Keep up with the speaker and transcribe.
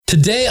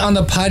Today on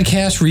the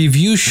podcast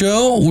review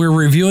show, we're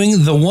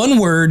reviewing the One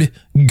Word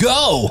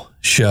Go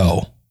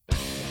show.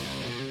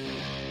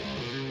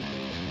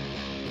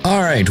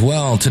 All right,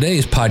 well,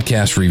 today's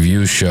podcast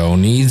review show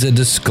needs a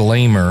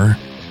disclaimer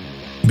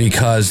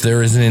because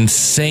there is an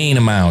insane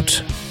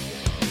amount.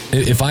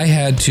 If I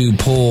had to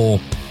pull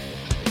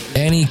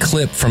any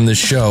clip from the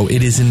show,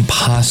 it is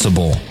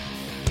impossible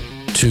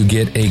to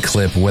get a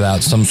clip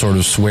without some sort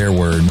of swear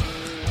word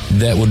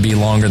that would be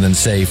longer than,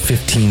 say,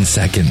 15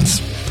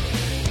 seconds.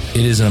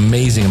 It is an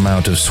amazing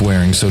amount of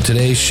swearing. So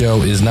today's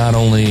show is not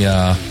only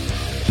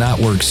not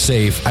work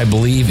safe, I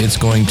believe it's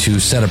going to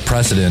set a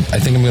precedent. I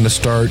think I'm going to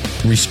start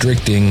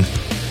restricting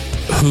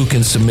who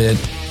can submit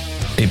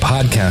a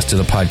podcast to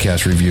the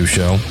podcast review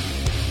show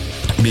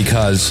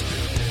because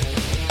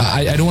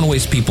I don't want to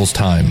waste people's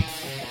time.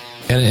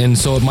 And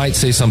so it might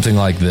say something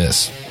like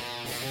this.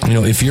 You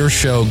know, if your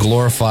show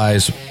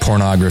glorifies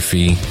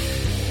pornography,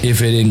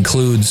 if it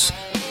includes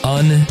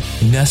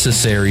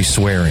unnecessary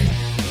swearing,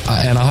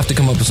 and I'll have to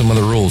come up with some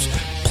other rules.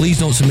 Please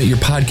don't submit your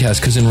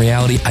podcast because in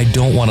reality, I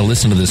don't want to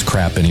listen to this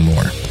crap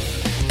anymore.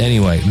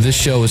 Anyway, this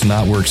show is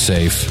not work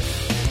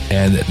safe.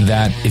 And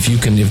that if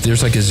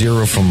there's like a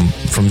zero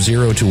from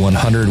 0 to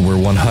 100, where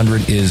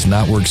 100 is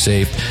not work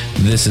safe,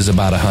 this is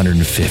about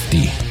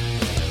 150.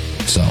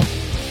 So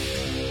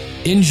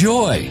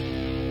enjoy.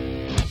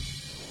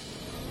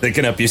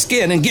 Thicken up your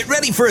skin and get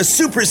ready for a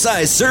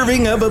supersized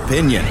serving of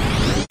opinion.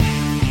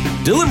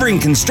 Delivering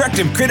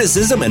constructive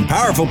criticism and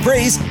powerful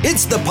praise,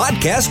 it's the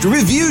Podcast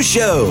Review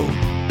Show.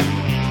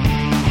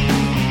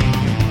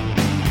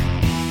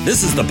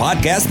 This is the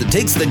podcast that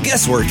takes the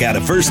guesswork out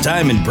of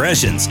first-time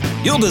impressions.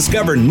 You'll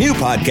discover new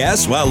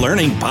podcasts while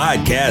learning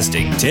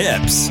podcasting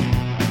tips.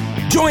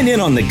 Join in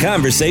on the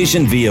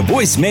conversation via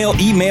voicemail,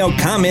 email,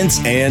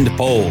 comments, and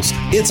polls.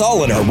 It's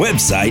all at our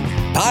website,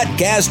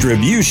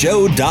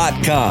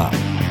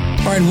 podcastreviewshow.com.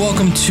 All right,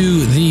 welcome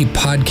to the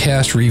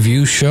podcast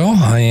review show.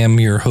 I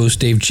am your host,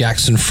 Dave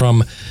Jackson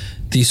from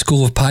the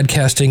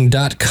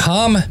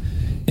schoolofpodcasting.com.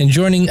 And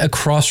joining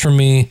across from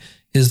me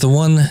is the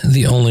one,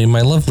 the only,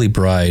 my lovely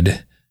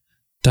bride,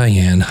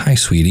 Diane. Hi,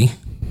 sweetie.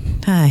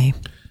 Hi.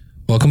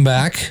 Welcome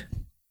back.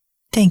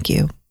 Thank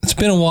you. It's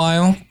been a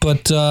while,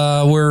 but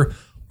we're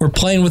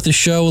playing with the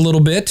show a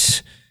little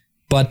bit.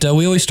 But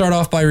we always start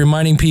off by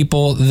reminding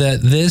people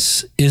that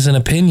this is an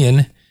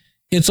opinion.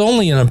 It's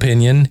only an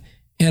opinion.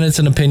 And it's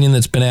an opinion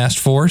that's been asked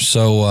for,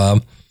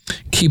 so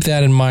keep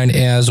that in mind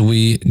as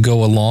we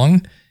go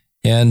along.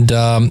 And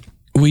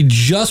we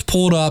just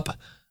pulled up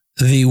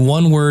the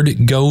One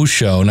Word Go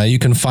show. Now, you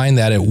can find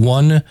that at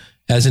one,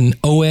 as in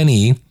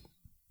O-N-E,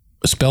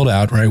 spelled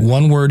out, right?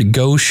 One Word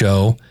Go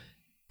show.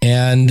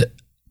 And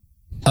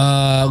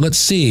let's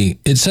see.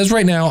 It says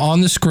right now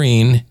on the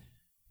screen,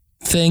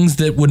 things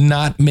that would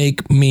not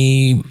make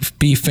me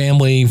be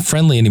family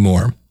friendly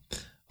anymore.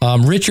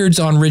 Richards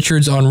on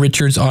Richards on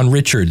Richards on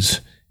Richards.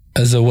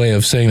 As a way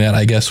of saying that,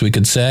 I guess we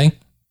could say.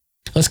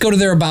 Let's go to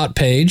their About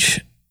page.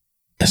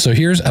 So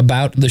here's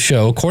About the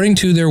show. According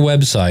to their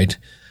website,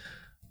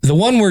 the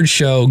One Word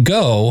Show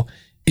Go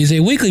is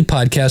a weekly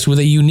podcast with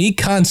a unique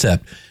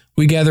concept.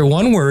 We gather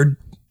one word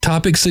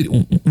topic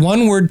suggestions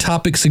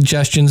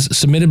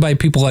submitted by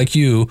people like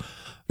you,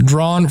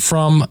 drawn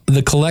from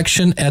the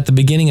collection at the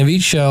beginning of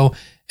each show,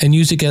 and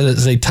use it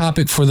as a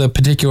topic for the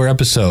particular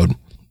episode.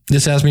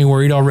 This has me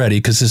worried already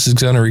because this is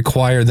going to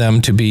require them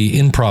to be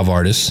improv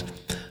artists.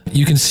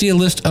 You can see a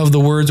list of the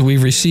words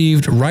we've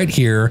received right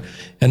here,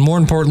 and more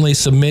importantly,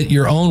 submit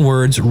your own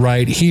words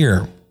right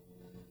here.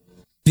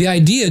 The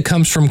idea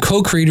comes from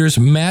co-creators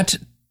Matt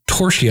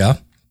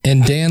Torchia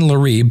and Dan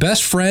Lurie,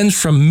 best friends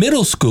from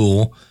middle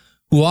school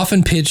who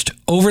often pitched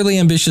overly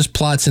ambitious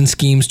plots and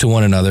schemes to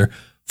one another,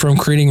 from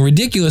creating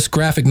ridiculous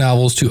graphic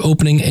novels to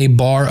opening a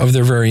bar of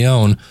their very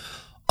own.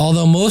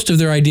 Although most of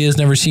their ideas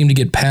never seemed to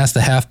get past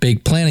the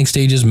half-baked planning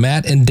stages,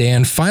 Matt and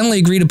Dan finally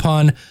agreed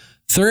upon,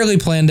 thoroughly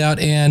planned out,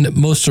 and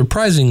most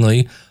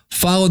surprisingly,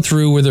 followed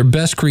through with their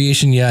best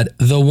creation yet,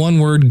 the One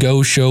Word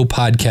Go Show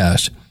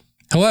podcast.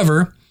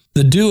 However,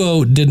 the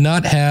duo did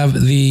not have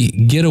the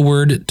get a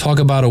word, talk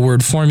about a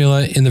word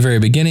formula in the very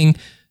beginning.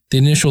 The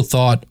initial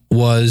thought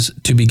was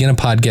to begin a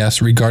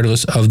podcast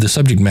regardless of the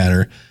subject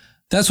matter.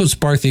 That's what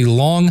sparked the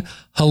long,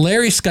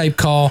 hilarious Skype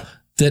call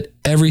that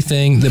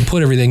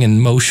put everything in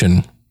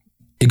motion.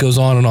 It goes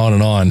on and on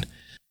and on.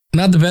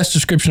 Not the best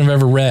description I've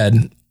ever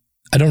read.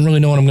 I don't really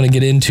know what I'm going to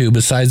get into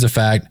besides the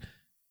fact,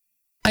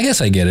 I guess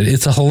I get it.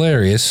 It's a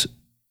hilarious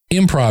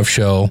improv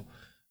show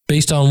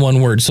based on one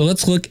word. So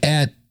let's look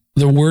at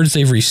the words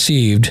they've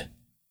received.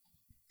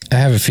 I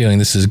have a feeling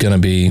this is going to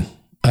be,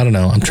 I don't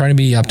know. I'm trying to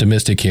be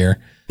optimistic here.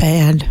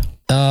 Bad.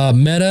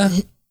 Meta,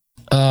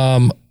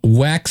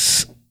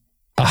 wax,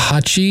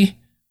 ahachi,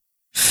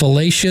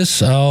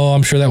 fallacious. Oh,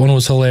 I'm sure that one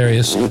was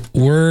hilarious.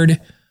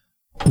 Word,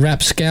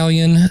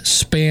 rapscallion,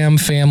 spam,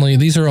 family.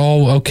 These are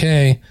all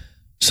okay.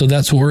 So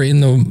that's what we're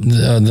in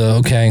the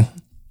okay.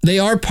 They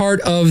are part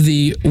of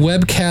the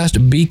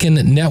Webcast Beacon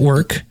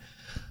Network.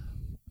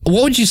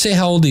 What would you say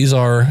how old these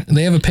are?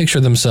 They have a picture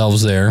of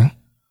themselves there.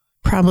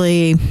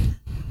 Probably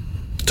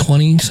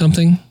 20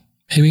 something.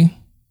 maybe?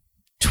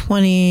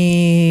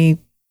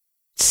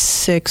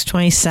 26,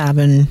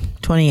 27,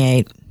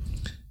 28.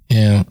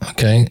 Yeah,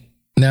 okay.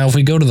 Now, if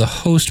we go to the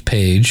host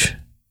page,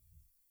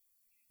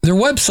 their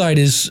website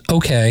is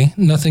okay.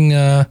 Nothing,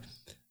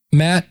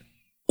 Matt,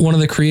 one of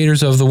the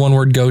creators of the One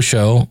Word Go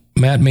Show,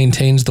 Matt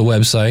maintains the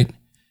website,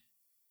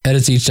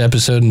 edits each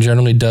episode, and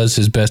generally does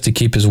his best to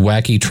keep his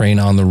wacky train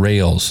on the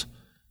rails.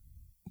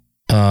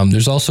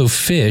 There's also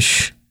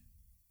Fish,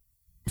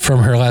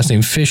 from her last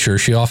name Fisher.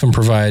 She often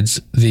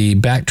provides the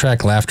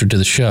backtrack laughter to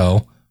the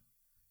show,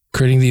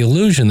 creating the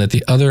illusion that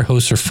the other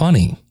hosts are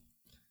funny.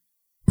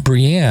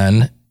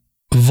 Brienne,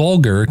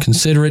 vulgar,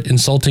 considerate,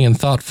 insulting, and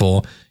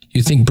thoughtful.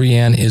 You think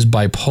Brienne is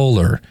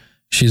bipolar.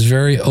 She's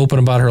very open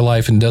about her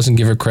life and doesn't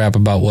give a crap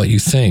about what you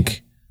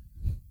think.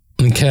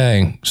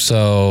 Okay,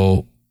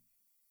 so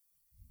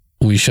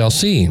we shall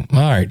see. All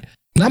right.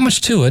 Not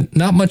much to it.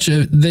 Not much.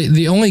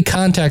 The only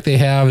contact they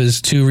have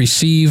is to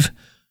receive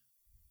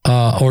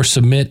or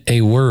submit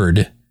a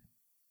word.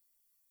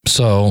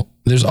 So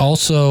there's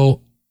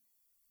also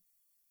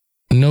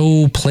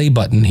no play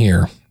button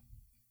here.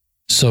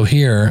 So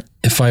here,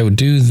 if I would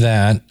do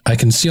that, I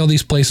can see all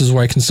these places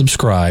where I can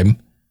subscribe.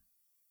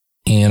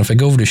 And if I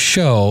go over to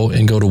show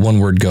and go to One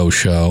Word Go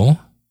Show,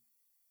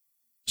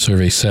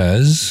 survey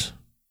says,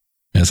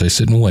 as I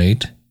sit and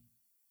wait,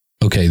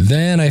 okay,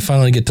 then I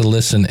finally get to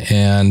listen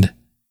and,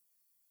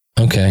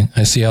 okay,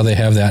 I see how they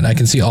have that. I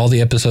can see all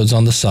the episodes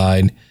on the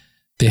side.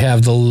 They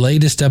have the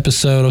latest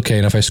episode. Okay,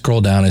 and if I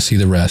scroll down, I see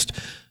the rest.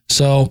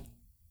 So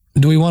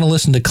do we want to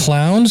listen to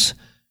clowns,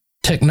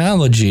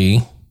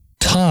 technology,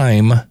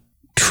 time,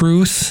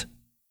 truth,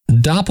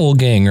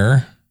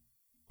 doppelganger,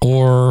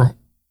 or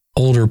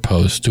older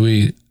posts?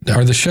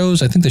 Are the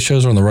shows? I think the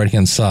shows are on the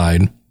right-hand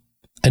side.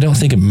 I don't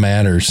think it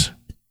matters.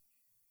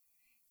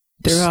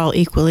 They're all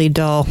equally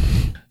dull.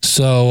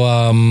 So,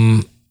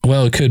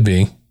 well, it could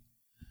be.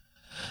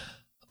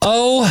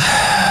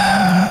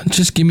 Oh,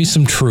 just give me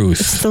some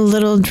truth. It's the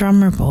little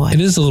drummer boy. It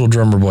is the little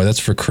drummer boy. That's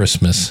for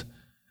Christmas.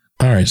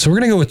 All right, so we're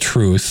going to go with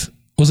truth.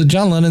 Was it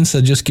John Lennon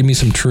said, just give me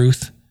some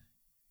truth?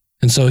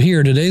 And so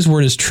here, today's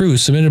word is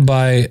truth, submitted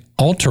by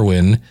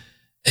Alterwin.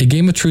 A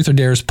game of truth or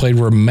dare is played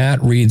where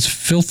Matt reads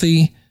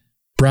filthy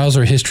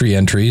browser history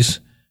entries.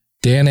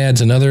 Dan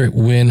adds another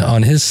win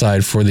on his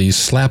side for the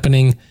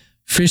slappening.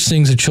 Fish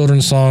sings a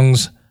children's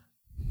songs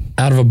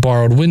out of a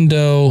borrowed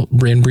window.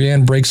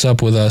 Brienne breaks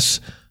up with us,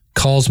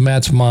 calls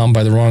Matt's mom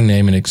by the wrong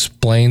name, and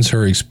explains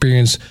her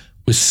experience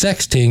with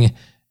sexting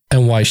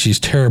and why she's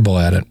terrible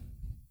at it.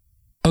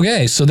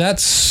 Okay, so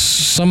that's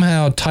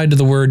somehow tied to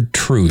the word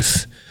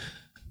truth.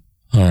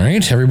 All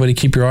right, everybody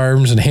keep your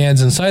arms and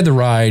hands inside the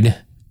ride.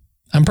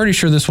 I'm pretty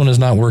sure this one is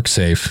not work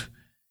safe.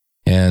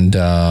 And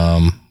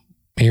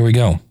here we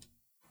go.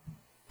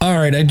 All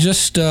right, I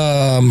just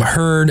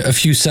heard a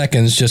few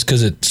seconds just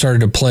because it started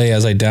to play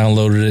as I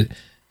downloaded it.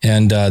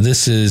 And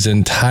this is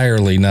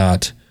entirely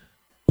not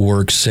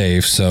work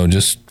safe. So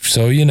just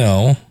so you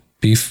know,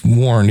 be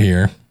warned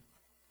here.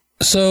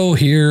 So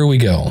here we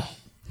go.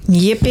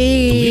 Yippee.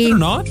 Believe it or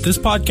not, this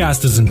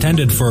podcast is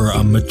intended for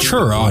a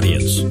mature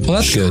audience. Well,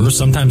 that's good.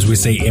 Sometimes we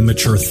say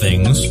immature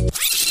things.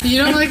 You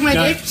don't like my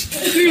dick?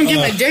 You can get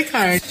my dick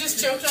hard. Just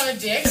choked on a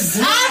dick?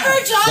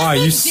 Average on Wow, the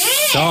you dick.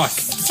 suck.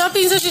 Stop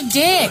being such a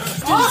dick.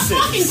 Oh,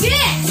 fucking dick. I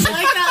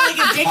like that like a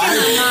dick in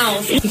my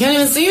mouth. You can't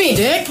even see me,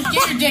 dick.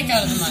 Get your dick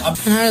out of the mouth.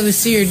 I can hardly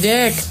see your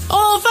dick.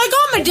 Oh, if I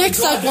got my dick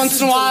sucked once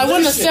in a while, I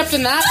wouldn't have stepped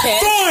in that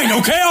pit. Fine,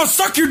 okay, I'll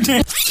suck your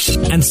dick.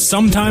 And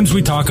sometimes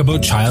we talk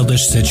about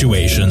childish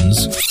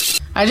situations.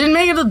 I didn't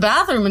make it to the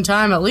bathroom in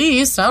time, at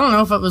least. I don't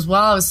know if it was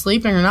while I was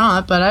sleeping or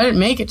not, but I didn't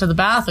make it to the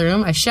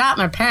bathroom. I shat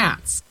my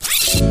pants.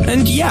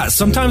 And yeah,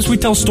 sometimes we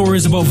tell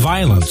stories about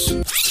violence.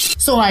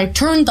 So I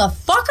turned the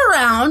fuck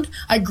around,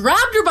 I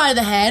grabbed her by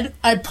the head,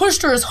 I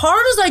pushed her as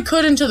hard as I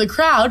could into the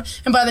crowd,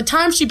 and by the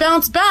time she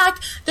bounced back,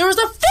 there was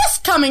a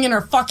fist coming in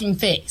her fucking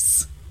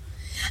face.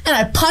 And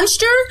I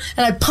punched her,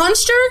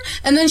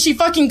 and then she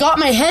fucking got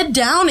my head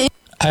down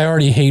I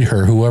already hate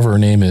her, whoever her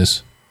name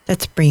is.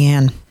 That's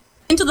Brienne.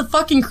 into the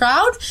fucking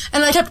crowd,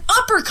 and I kept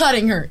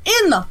uppercutting her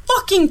in the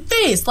fucking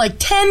face like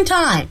 10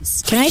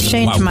 times. Can I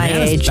change my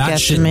Brianna's age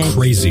batshit guesstimate?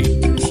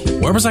 crazy.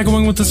 Where was I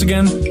going with this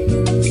again?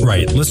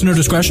 Right, listener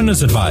discretion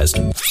is advised.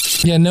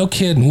 Yeah, no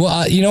kidding.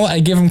 Well, you know what?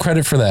 I give him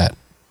credit for that.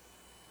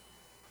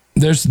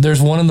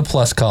 There's one in the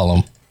plus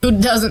column. Who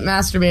doesn't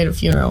masturbate at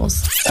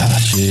funerals? Ah,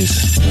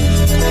 jeez.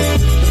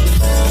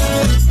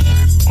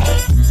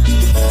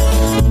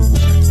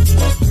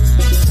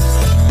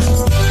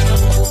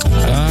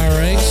 All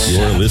right.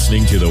 You're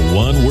listening to the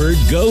One Word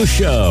Go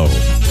Show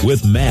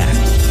with Matt,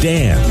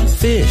 Dan,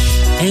 Fish,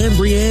 and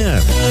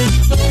Brienne.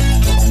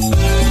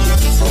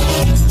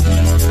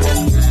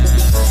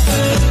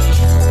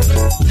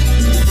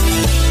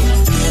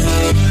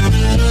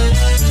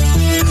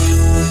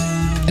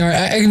 All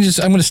right, I'm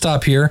going to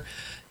stop here.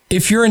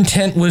 If your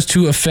intent was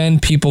to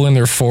offend people in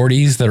their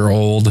 40s that are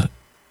old,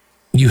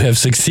 you have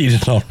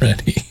succeeded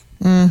already.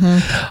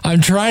 Mm-hmm.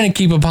 I'm trying to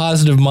keep a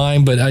positive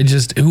mind, but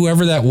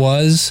whoever that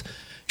was,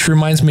 she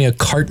reminds me of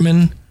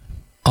Cartman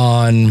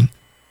on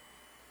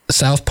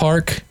South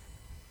Park.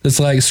 It's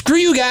like, screw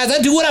you guys, I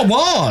do what I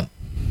want.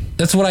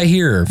 That's what I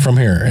hear from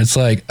here. It's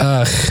like,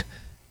 ugh.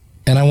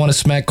 And I want to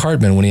smack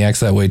Cartman when he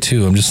acts that way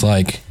too. I'm just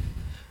like,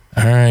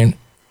 all right,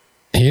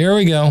 here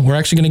we go. We're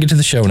actually going to get to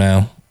the show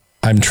now.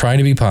 I'm trying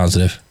to be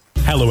positive.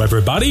 Hello,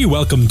 everybody.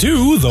 Welcome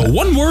to the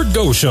One Word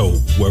Go Show,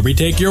 where we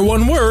take your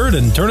one word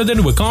and turn it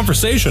into a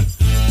conversation.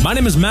 My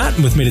name is Matt,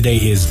 and with me today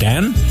is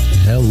Dan.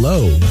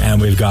 Hello.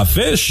 And we've got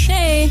Fish.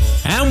 Hey.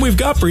 And we've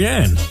got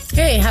Brienne.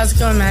 Hey, how's it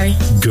going, Maddie?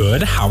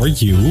 Good. How are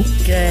you?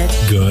 Good.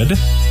 Good.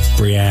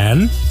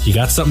 Brienne, you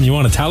got something you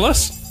want to tell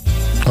us?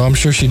 Oh, I'm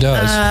sure she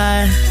does.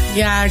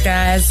 Yeah,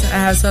 guys, I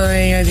have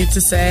something I need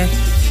to say.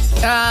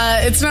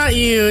 It's not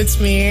you, it's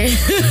me.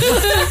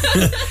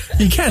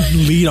 You can't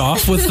lead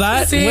off with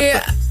that. See,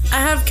 I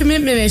have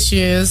commitment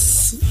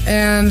issues,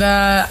 and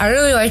I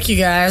really like you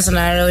guys, and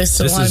I really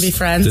still want to be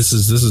friends. This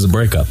is a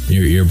breakup.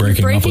 You're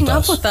breaking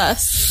up with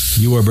us.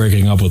 You are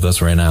breaking up with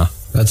us right now.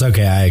 That's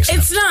okay. I accept.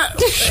 It's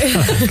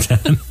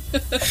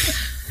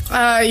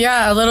not.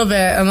 Yeah, a little bit.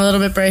 I'm a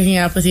little bit breaking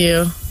up with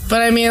you.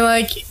 But I mean,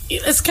 like,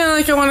 it's kind of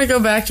like I want to go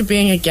back to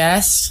being a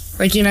guest.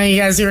 Like, you know,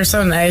 you were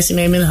so nice. You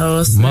made me the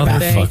host.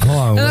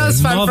 Motherfucker. And that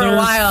was fun for a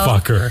while.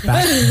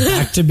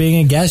 Back to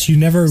being a guest. You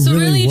never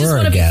really were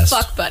a guest.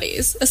 Fuck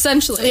buddies,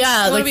 essentially.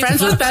 Yeah, like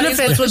friends with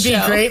benefits would be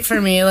great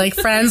for me. Like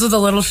friends with a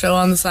little show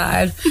on the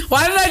side.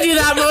 Why did I do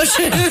that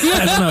motion?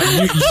 I don't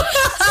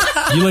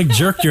know. You like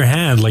jerked your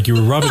hand like you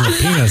were rubbing your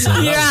penis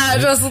in. Yeah,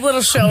 just a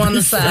little show on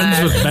the side.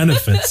 Friends with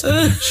benefits.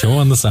 Show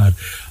on the side.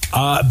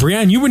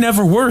 Brienne, you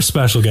never were a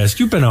special guest.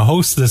 You've been a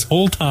host this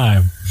whole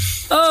time.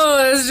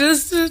 Oh, it's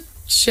just a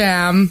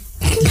sham.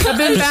 I've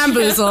been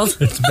bamboozled.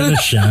 It's been a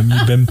sham.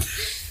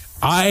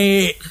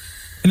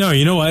 No,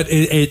 you know what?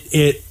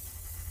 It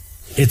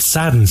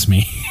saddens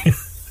me.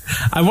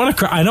 I want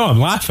to cry. I know I'm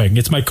laughing.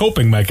 It's my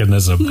coping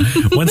mechanism.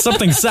 When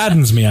something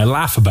saddens me, I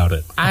laugh about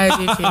it. I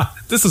do too.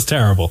 This is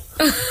terrible.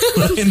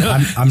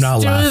 I'm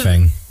not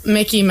laughing.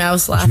 Mickey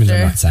Mouse laughter. Which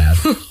means I'm not sad.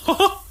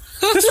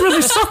 This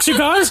really sucks, you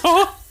guys.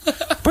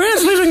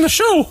 Brian's leaving the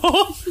show.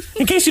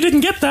 In case you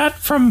didn't get that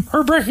from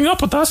her breaking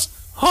up with us.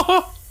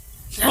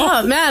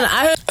 Oh,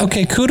 man.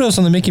 Okay, kudos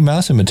on the Mickey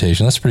Mouse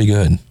imitation. That's pretty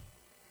good.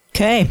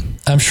 Okay.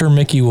 I'm sure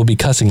Mickey will be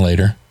cussing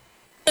later.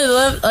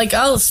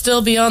 I'll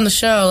still be on the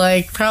show.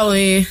 Like,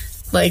 probably,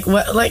 I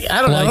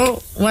don't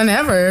know,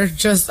 whenever.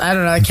 Just, I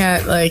don't know. I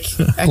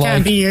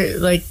can't be your,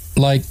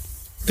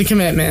 the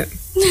commitment.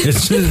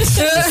 It's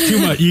too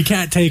much. You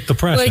can't take the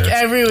pressure. Like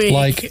every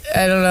week.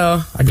 I don't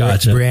know. I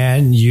gotcha.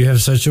 Brienne, you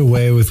have such a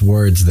way with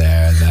words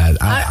there that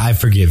I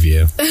forgive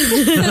you.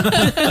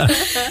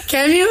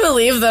 Can you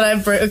believe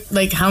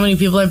that how many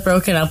people I've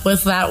broken up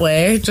with that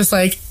way? Just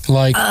does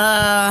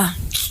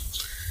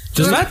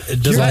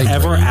that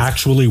ever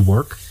actually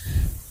work?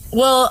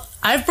 Well,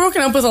 I've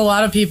broken up with a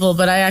lot of people,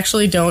 but I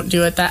actually don't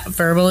do it that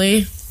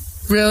verbally,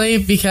 really,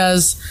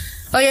 because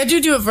I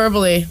do it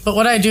verbally, but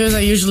what I do is I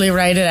usually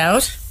write it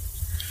out.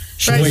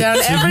 Write down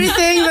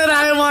everything that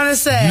I want to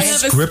say. You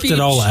script it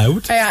all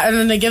out? Yeah, and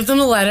then they give them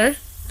the letter.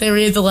 They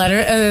read the letter,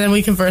 and then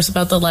we converse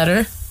about the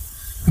letter.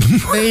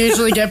 They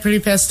usually get pretty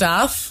pissed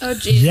off. Oh,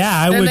 geez. Yeah,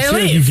 I would too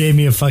if you leave. gave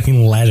me a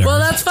fucking letter. Well,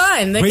 that's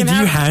fine. Wait, do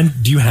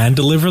you hand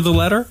deliver the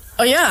letter?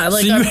 Oh, yeah. So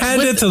you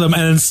hand it to them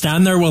and then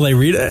stand there while they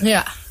read it?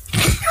 Yeah.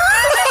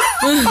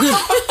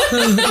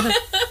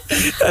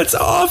 That's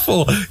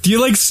awful. Do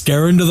you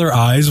stare into their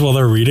eyes while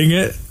they're reading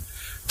it?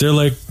 They're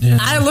like, yeah,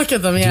 I look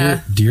at them,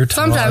 yeah. Dear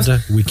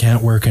Todd, we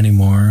can't work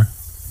anymore.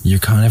 You're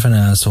kind of an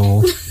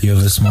asshole. You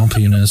have a small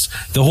penis.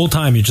 The whole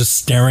time you're just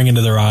staring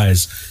into their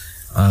eyes.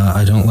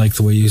 I don't like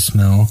the way you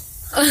smell.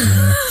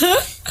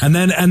 And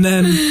then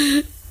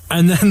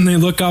they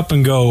look up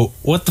and go,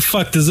 what the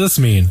fuck does this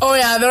mean? Oh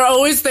yeah, they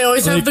always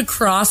have the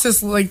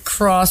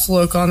cross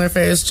look on their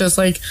face, just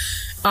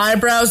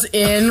eyebrows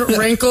in,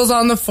 wrinkles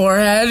on the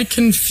forehead,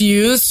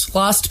 confused,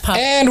 lost pup.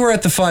 And we're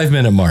at the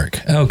 5-minute mark.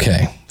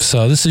 Okay,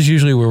 so this is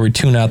usually where we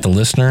tune out the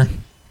listener.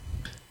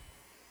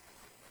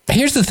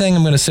 Here's the thing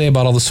I'm going to say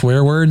about all the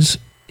swear words.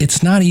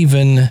 It's not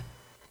even,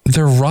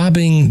 they're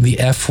robbing the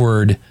F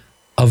word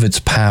of its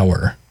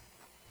power.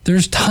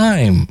 There's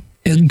time.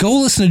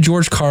 Go listen to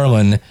George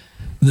Carlin,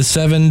 the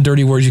 7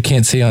 dirty words you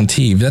can't say on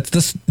TV.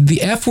 That's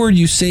the F word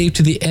you save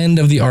to the end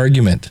of the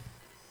argument.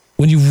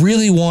 When you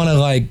really want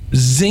to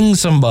zing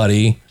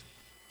somebody,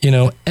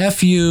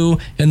 F you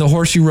and the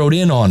horse you rode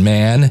in on,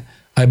 man,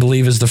 I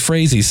believe is the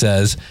phrase he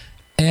says.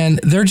 And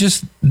they're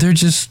just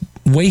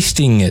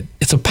wasting it.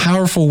 It's a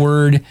powerful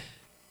word,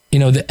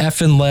 the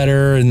effing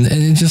letter, and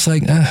it's just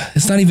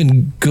it's not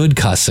even good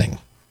cussing.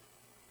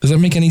 Does that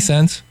make any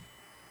sense?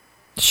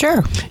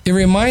 Sure. It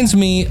reminds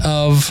me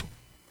of,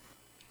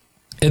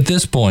 at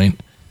this point,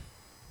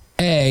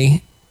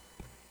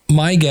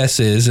 my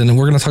guess is, and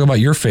we're going to talk about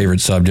your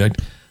favorite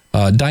subject,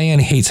 Diane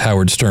hates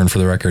Howard Stern, for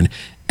the record.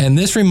 And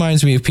this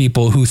reminds me of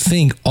people who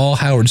think all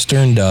Howard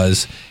Stern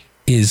does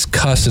is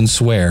cuss and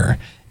swear.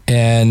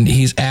 And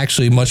he's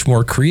actually much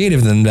more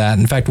creative than that.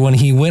 In fact, when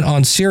he went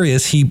on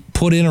Sirius, he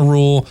put in a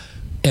rule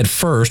at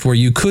first where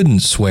you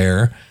couldn't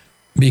swear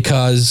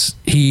because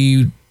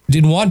he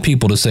didn't want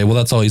people to say, well,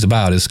 that's all he's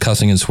about is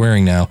cussing and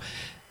swearing now.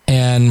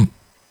 And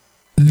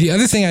the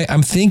other thing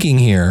I'm thinking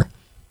here,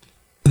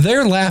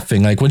 they're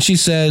laughing. Like when she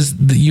says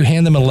that you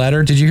hand them a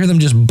letter, did you hear them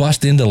just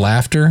bust into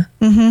laughter?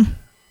 Mm-hmm.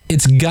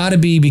 It's got to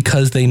be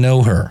because they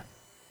know her.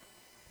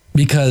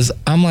 Because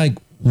I'm like,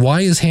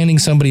 why is handing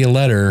somebody a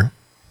letter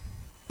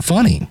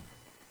funny?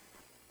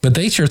 But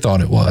they sure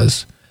thought it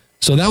was.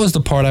 So that was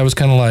the part I was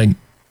kind of like,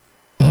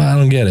 well, I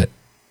don't get it.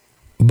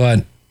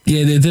 But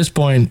yeah, at this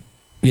point,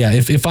 yeah,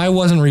 if I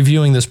wasn't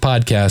reviewing this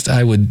podcast,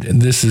 I would,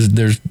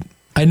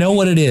 I know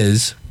what it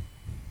is.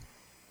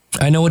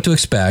 I know what to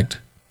expect.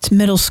 It's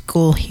middle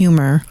school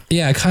humor.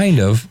 Yeah, kind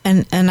of.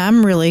 And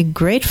I'm really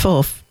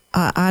grateful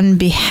on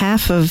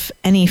behalf of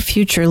any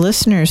future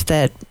listeners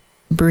that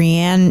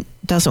Brienne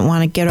doesn't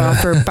want to get off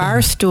her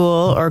bar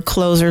stool or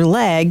close her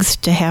legs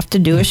to have to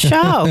do a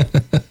show.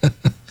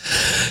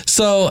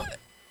 So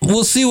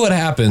we'll see what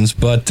happens.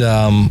 But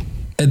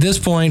at this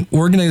point,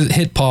 we're going to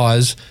hit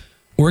pause.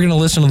 We're going to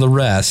listen to the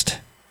rest,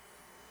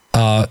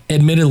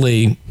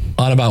 admittedly,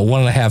 on about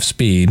 1.5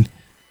 speed.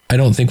 I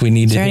don't think we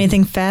need to. Is there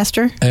anything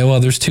faster? Well,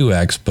 there's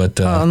 2x, but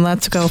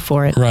let's go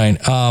for it. Right.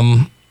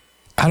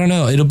 I don't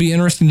know. It'll be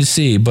interesting to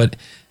see, but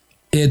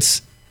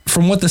it's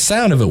from what the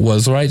sound of it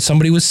was, right?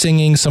 Somebody was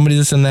singing, somebody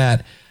this and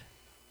that.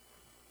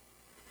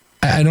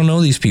 I don't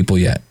know these people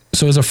yet.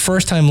 So as a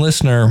first-time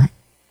listener,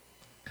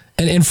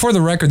 and for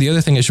the record, the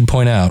other thing I should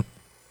point out,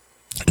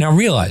 now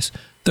realize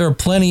there are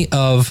plenty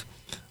of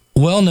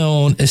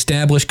well-known,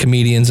 established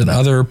comedians and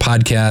other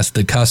podcasts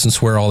that cuss and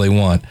swear all they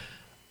want.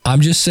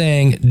 I'm just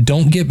saying,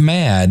 don't get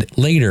mad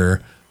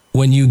later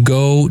when you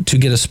go to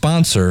get a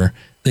sponsor.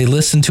 They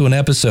listen to an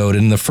episode,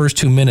 and in the first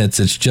 2 minutes,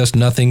 it's just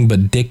nothing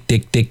but dick. They're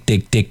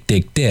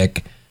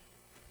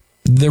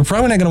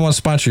probably not going to want to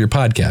sponsor your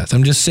podcast.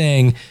 I'm just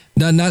saying,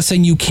 not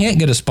saying you can't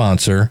get a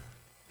sponsor.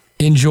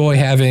 Enjoy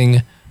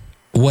having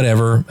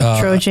whatever.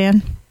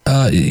 Trojan?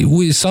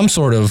 Some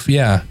sort of,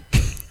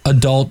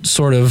 adult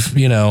sort of,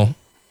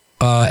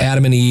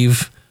 Adam and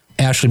Eve,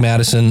 Ashley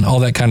Madison, all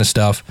that kind of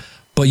stuff.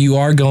 But you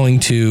are going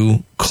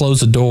to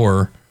close the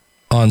door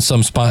on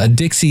some spot.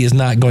 Dixie is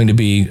not going to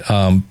be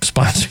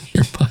sponsoring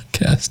your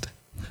podcast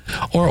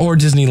or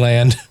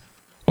Disneyland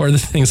or the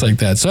things like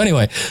that. So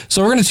anyway,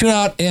 we're going to tune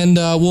out, and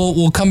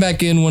we'll come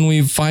back in when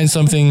we find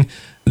something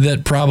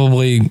that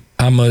probably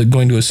I'm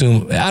going to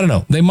assume, I don't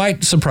know, they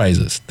might surprise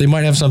us. They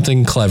might have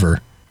something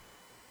clever.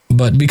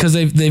 But because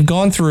they've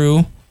gone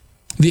through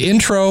the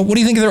intro, what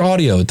do you think of their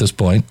audio at this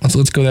point?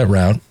 Let's go that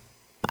route.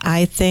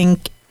 I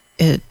think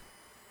it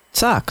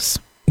sucks.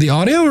 The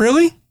audio,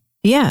 really?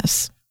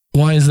 Yes.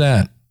 Why is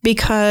that?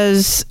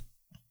 Because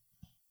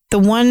the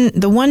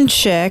one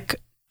chick.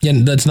 Yeah,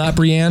 that's not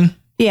Brienne?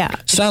 Yeah.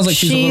 Sounds like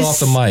she's a little off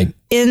the mic.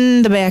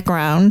 In the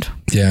background.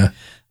 Yeah.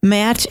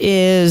 Matt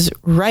is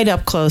right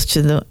up close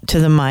to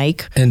the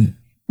mic. And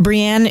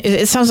Brienne,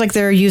 it sounds like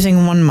they're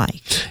using one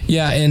mic.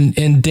 Yeah,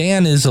 and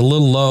Dan is a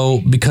little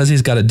low because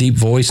he's got a deep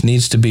voice,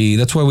 needs to be.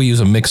 That's why we use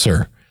a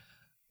mixer.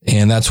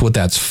 And that's what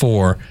that's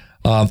for.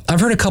 I've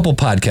heard a couple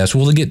podcasts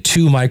where they get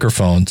 2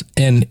 microphones,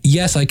 and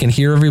yes, I can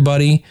hear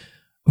everybody,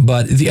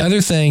 but the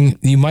other thing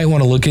you might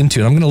want to look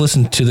into, and I'm going to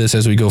listen to this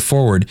as we go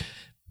forward,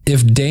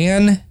 if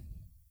Dan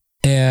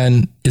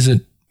and is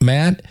it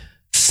Matt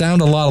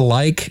sound a lot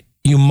alike,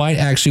 you might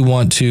actually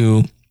want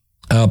to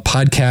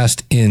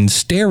podcast in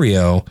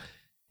stereo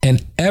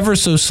and ever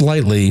so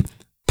slightly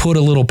put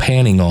a little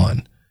panning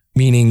on,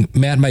 meaning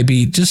Matt might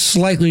be just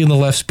slightly in the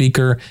left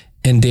speaker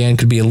and Dan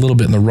could be a little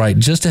bit in the right,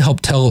 just to help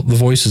tell the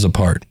voices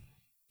apart.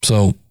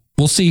 So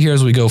we'll see here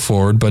as we go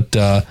forward. But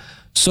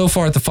so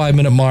far at the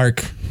 5-minute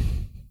mark,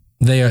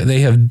 they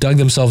have dug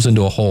themselves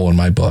into a hole in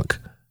my book.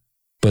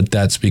 But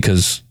that's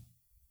because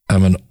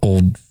I'm an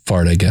old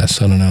fart, I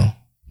guess. I don't know.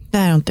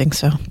 I don't think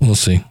so. We'll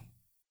see.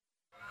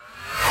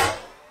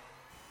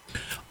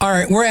 All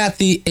right, we're at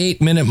the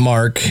 8-minute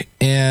mark,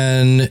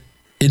 and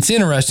it's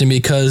interesting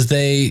because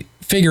they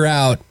figure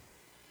out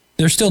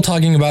they're still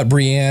talking about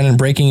Brienne and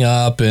breaking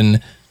up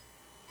and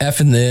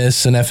effing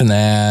this and effing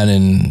that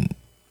and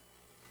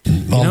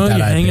you're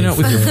hanging out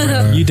with your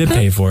friend. You did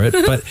pay for it,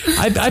 but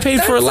I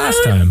paid for it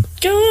last time.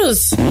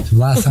 Goes.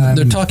 Last time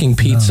they're talking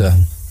pizza.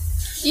 No.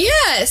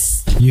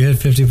 Yes. You had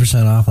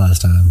 50% off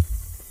last time.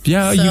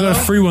 Yeah, you got a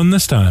free one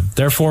this time.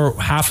 Therefore,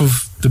 half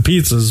of the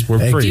pizzas were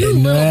free.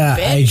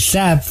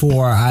 Except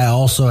for I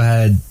also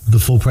had the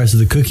full price of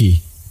the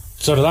cookie.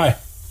 So did I.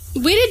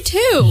 We did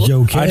too.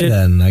 Okay, I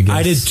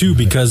did too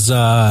because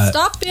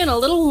stop being a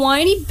little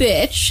whiny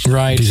bitch.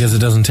 Right. Because it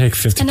doesn't take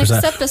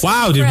 50%.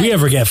 Wow, did we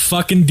ever get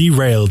fucking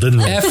derailed, didn't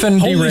we?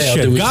 Effing derailed.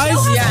 Shit, guys.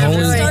 Yeah,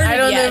 I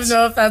don't even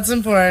know if that's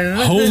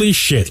important. Holy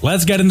shit.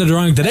 Let's get into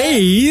drawing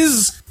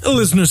today's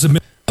listener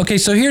submit. Okay,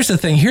 so here's the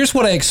thing. Here's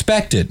what I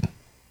expected.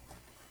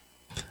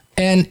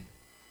 And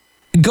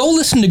go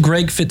listen to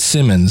Greg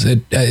Fitzsimmons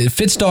at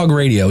Fitzdog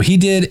Radio. He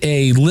did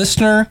a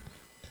listener.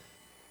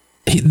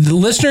 The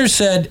listener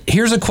said,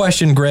 here's a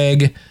question,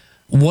 Greg.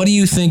 What do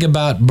you think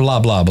about blah,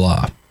 blah,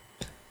 blah?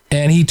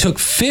 And he took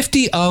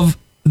 50 of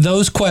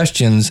those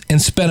questions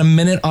and spent a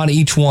minute on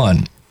each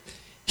one.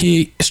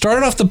 He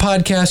started off the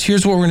podcast.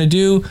 Here's what we're going to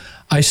do.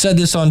 I said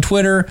this on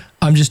Twitter.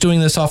 I'm just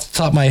doing this off the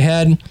top of my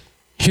head.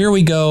 Here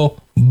we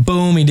go.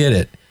 Boom, he did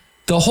it.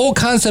 The whole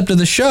concept of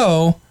the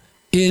show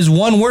is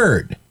one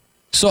word.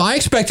 So I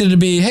expected it to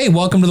be, hey,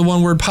 welcome to the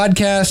One Word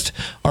Podcast.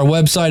 Our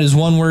website is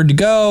one word to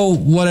go,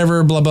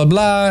 whatever, blah, blah,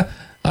 blah.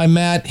 I'm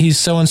Matt. He's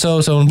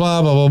so-and-so, so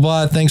blah, blah, blah,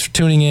 blah. Thanks for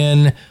tuning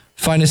in.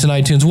 Find us in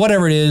iTunes,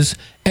 whatever it is.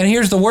 And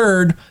here's the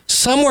word.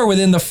 Somewhere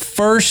within the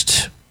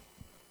first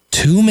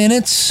 2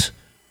 minutes,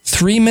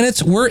 3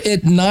 minutes, we're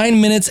at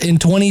 9 minutes and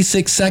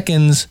 26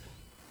 seconds.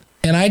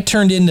 And I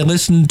turned in to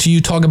listen to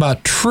you talk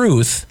about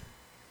truth.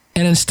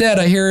 And instead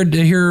I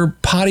hear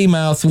potty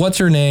mouth, what's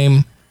her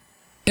name?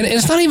 And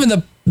it's not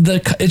even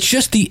it's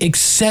just the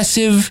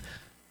excessive,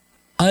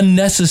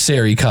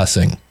 unnecessary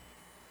cussing.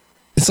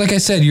 It's like I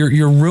said,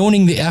 you're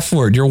ruining the F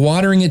word. You're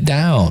watering it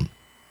down.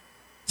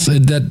 So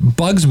that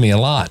bugs me a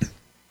lot.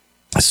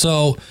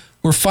 So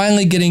we're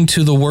finally getting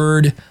to the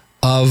word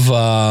of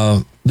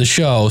the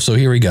show. So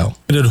here we go.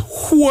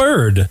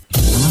 Word.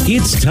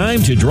 It's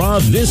time to draw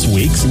this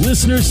week's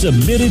listener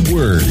submitted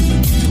word.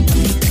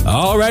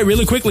 All right,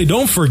 really quickly,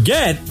 don't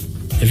forget,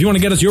 if you want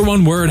to get us your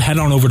one word, head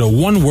on over to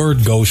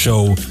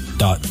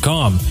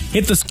onewordgoshow.com.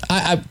 Hit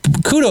the...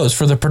 kudos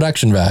for the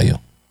production value.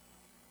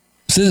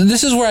 So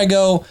this is where I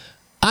go,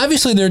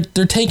 obviously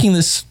they're taking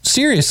this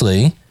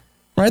seriously,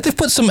 right? They've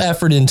put some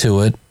effort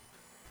into it.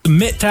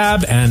 submit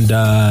tab and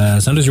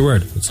send us your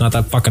word. It's not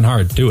that fucking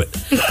hard. Do it.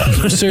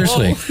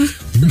 Seriously.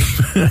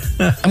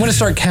 I'm going to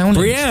start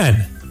counting.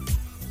 Brianne,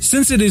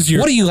 since it is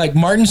your... What are you, like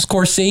Martin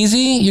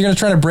Scorsese? You're going to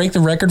try to break the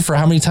record for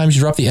how many times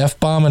you drop the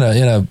F-bomb in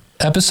a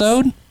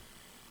episode?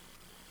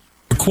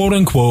 quote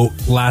unquote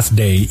last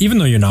day, even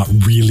though you're not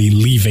really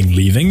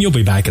leaving, you'll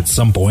be back at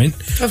some point.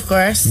 Of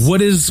course.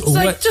 It's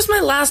like just my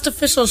last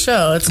official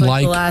show. It's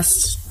like the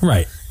last.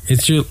 Right.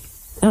 It's your.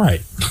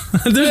 Right.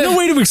 There's no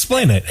way to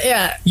explain it.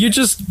 Yeah. You're.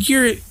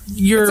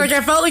 It's like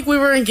I felt like we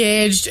were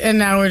engaged and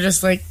now we're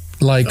just like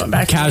going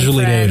back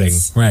casually dating.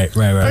 Right.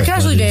 Or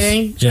casually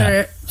dating. Sure.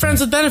 Yeah. Friends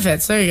with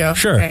benefits. There you go.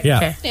 Sure. Right,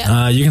 Yeah.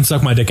 okay. You can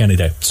suck my dick any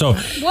day. So. Whoa.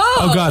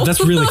 Oh God,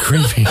 that's really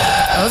creepy.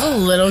 That was a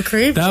little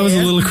creepy. That was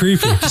a little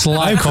creepy.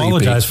 I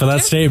apologize for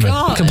that statement.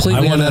 God.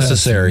 Completely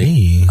unnecessary.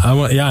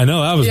 Yeah, I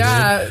know that was.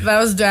 That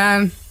was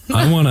Dan.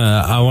 I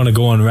wanna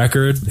go on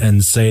record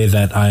and say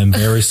that I am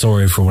very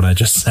sorry for what I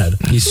just said.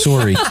 He's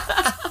sorry.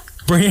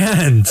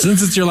 Brianne,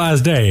 since it's your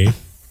last day,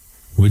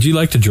 would you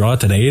like to draw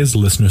today's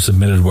listener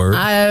submitted word?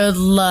 I would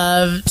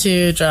love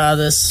to draw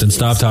this. Then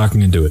stop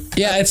talking and do it.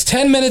 Yeah, it's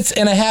 10 minutes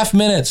and a half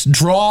minutes.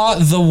 Draw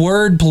the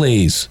word,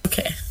 please.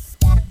 Okay.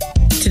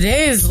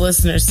 Today's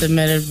listener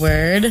submitted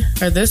word,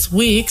 or this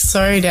week's,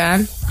 sorry,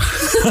 Dan,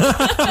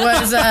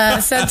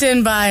 was sent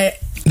in by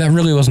That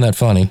really wasn't that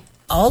funny.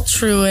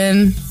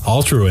 Altruin.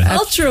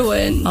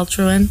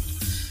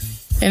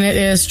 And it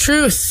is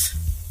truth.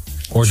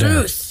 Or dare.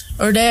 Truth.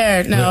 Or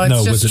dare. No,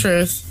 it's just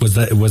truth. Was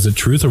it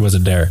truth or was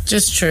it dare?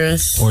 Just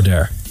truth. Or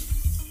dare.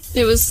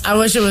 It was. I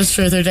wish it was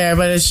truth or dare,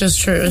 but it's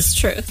just truth. It's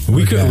truth.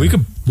 We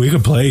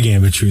could play a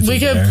game of truth. We or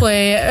could dare.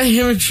 play a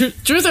game of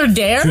truth or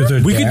dare.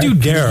 We could do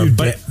dare,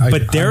 but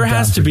dare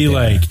has to be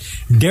like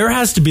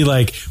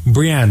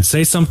Brianne,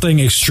 say something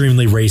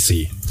extremely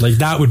racy. Like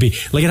that would be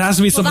like it has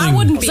to be something. That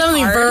wouldn't be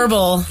Something hard.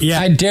 verbal. Yeah,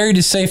 I dare you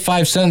to say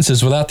 5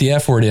 sentences without the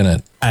F word in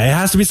it. it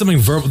has to be something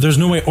verbal. There's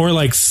no way, or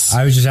like.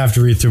 I would just have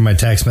to read through my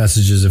text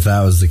messages if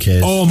that was the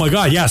case. Oh my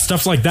God, yeah,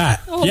 stuff like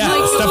that. Oh yeah,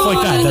 my stuff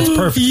like that. That's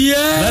perfect.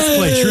 Yes. Let's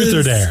play truth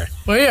or dare.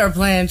 We are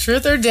playing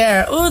truth or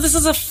dare. Oh, this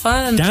is a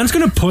fun. Dan's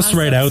gonna puss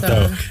right out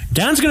though.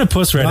 Dan's gonna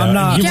puss right out. I'm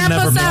not. And he Can't will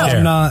never puss make out. dare.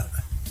 I'm not.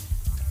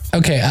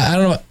 Okay, I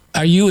don't know.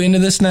 Are you into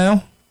this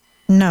now?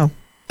 No.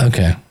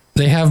 Okay.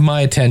 They have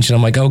my attention.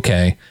 I'm like,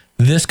 okay,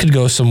 this could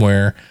go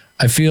somewhere.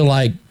 I feel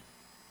like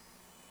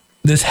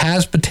this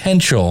has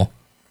potential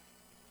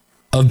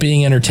of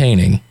being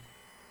entertaining.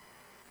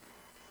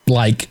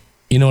 Like,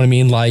 you know what I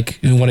mean? Like,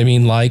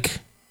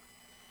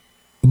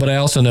 but I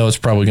also know it's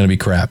probably going to be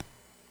crap,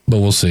 but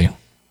we'll see.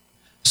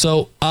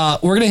 So, we're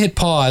going to hit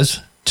pause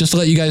just to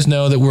let you guys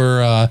know that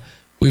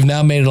we've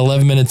now made it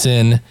 11 minutes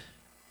in.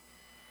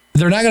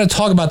 They're not going to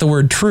talk about the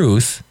word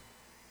truth.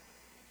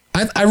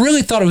 I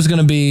really thought it was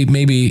going to be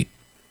maybe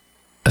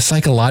a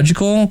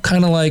psychological,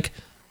 kind of like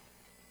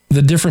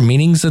the different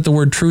meanings that the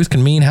word truth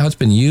can mean, how it's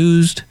been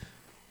used.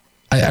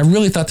 I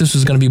really thought this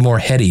was going to be more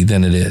heady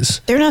than it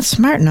is. They're not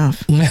smart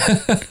enough.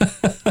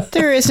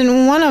 There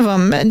isn't one of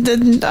them.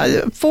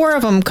 The 4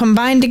 of them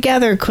combined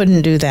together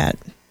couldn't do that.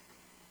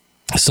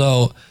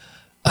 So,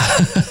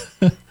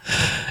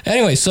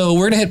 anyway, so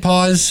we're going to hit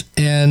pause.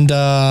 And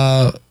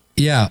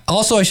yeah,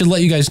 also I should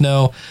let you guys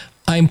know,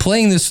 I'm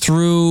playing this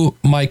through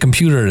my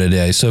computer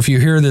today. So if you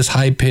hear this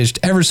high-pitched,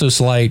 ever so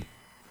slight,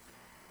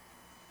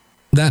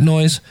 that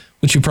noise,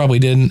 which you probably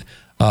didn't,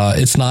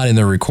 it's not in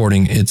the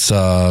recording. It's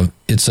a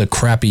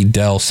crappy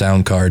Dell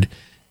sound card,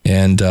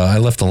 and I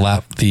left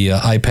the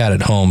iPad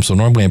at home. So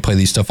normally I play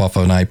these stuff off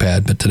of an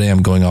iPad, but today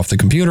I'm going off the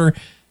computer,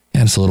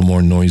 and it's a little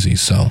more noisy.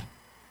 So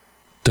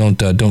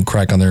don't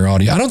crack on their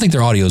audio. I don't think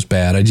their audio is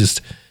bad.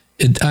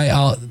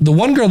 The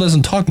one girl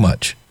doesn't talk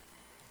much.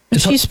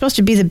 She's supposed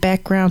to be the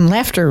background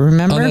laughter,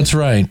 remember? Oh, that's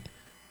right.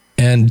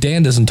 And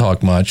Dan doesn't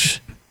talk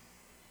much.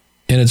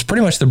 And it's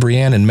pretty much the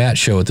Brienne and Matt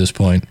show at this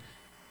point.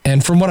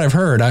 And from what I've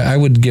heard, I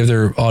would give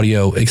their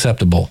audio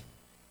acceptable.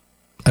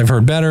 I've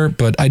heard better,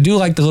 but I do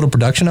like the little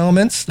production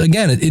elements.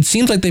 Again, it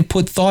seems like they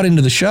put thought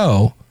into the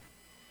show.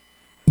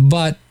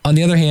 But on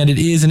the other hand, it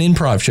is an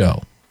improv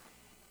show.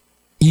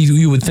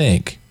 You would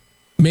think.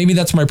 Maybe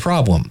that's my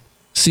problem.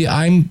 See,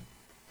 I'm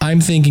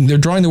thinking they're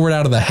drawing the word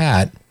out of the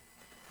hat.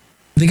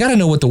 They got to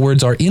know what the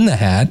words are in the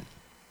hat.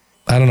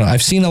 I don't know.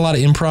 I've seen a lot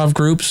of improv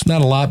groups.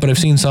 Not a lot, but I've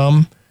seen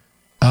some.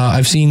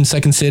 I've seen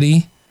Second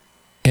City.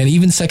 And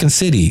even Second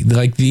City,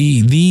 like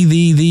the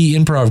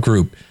improv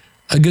group.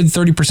 A good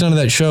 30% of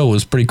that show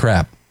was pretty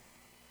crap.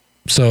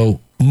 So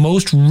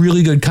most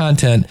really good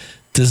content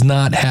does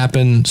not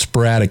happen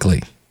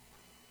sporadically.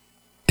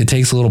 It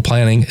takes a little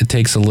planning. It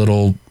takes a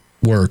little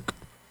work.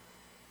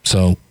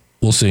 So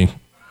we'll see.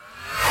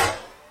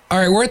 All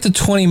right, we're at the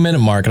 20-minute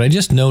mark, and I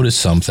just noticed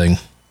something.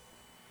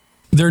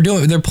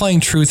 They're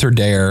playing Truth or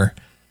Dare.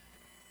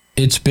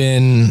 It's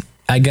been,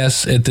 I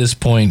guess, at this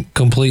point,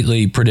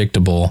 completely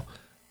predictable.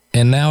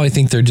 And now I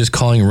think they're just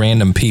calling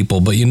random people.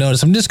 But you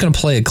notice, I'm just going to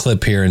play a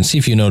clip here and see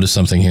if you notice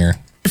something here.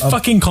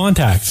 Fucking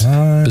contacts.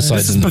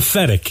 Besides, this is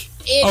pathetic.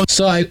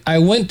 So I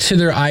went to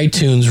their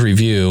iTunes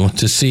review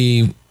to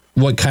see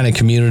what kind of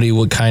community,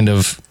 what kind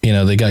of,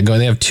 they got going.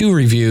 They have 2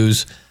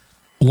 reviews.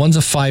 One's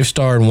a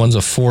 5-star and one's a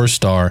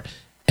 4-star.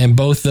 And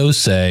both those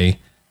say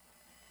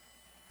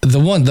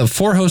the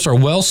 4 hosts are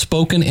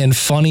well-spoken and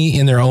funny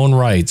in their own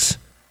rights.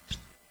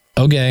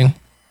 Okay.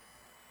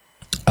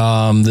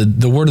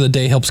 The word of the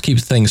day helps keep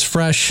things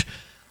fresh.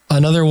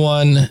 Another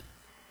one,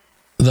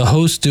 the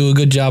hosts do a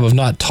good job of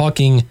not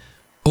talking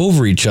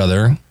over each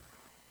other.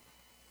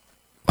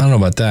 I don't know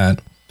about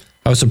that.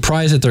 I was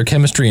surprised at their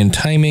chemistry and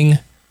timing.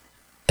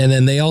 And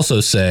then they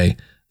also say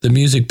the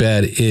music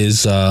bed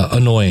is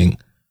annoying.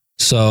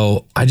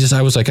 So I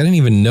was like, I didn't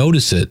even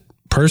notice it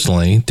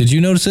personally. Did you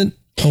notice it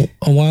a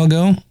while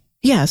ago?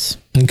 Yes.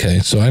 Okay,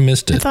 so I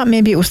missed it. I thought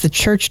maybe it was the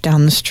church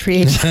down the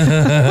street.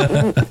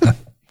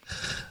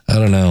 I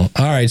don't know.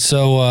 All right,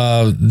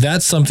 so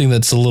that's something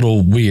that's a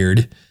little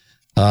weird.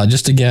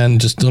 Just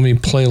let me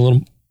play a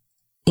little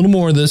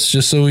more of this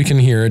just so we can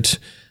hear it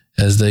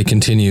as they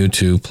continue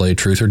to play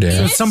Truth or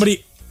Dare.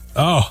 Somebody...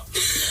 Oh.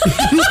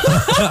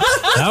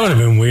 That would have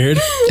been weird.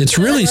 It's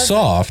really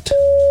soft.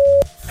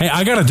 Hey,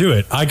 I got to do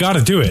it.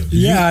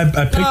 Yeah,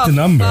 I picked the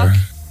number. Fuck.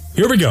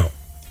 Here we go.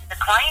 The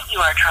client you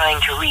are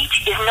trying to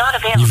reach is not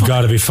available. You've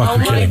got to be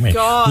fucking kidding me.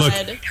 God.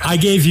 Look, I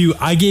gave you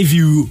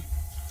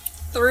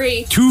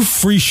 3. 2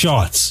 free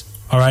shots.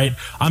 All right?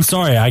 I'm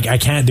sorry. I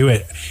can't do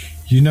it.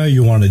 You know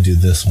you want to do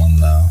this one,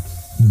 though.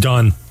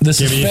 Done. The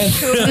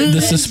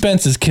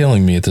suspense is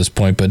killing me at this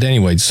point. But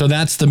anyway, so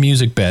that's the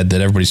music bed that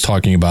everybody's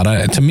talking about.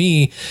 To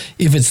me,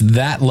 if it's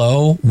that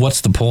low,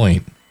 what's the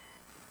point?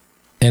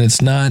 And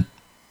it's not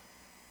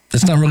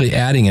really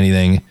adding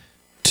anything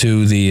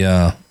to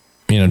the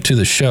to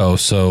the show.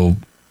 So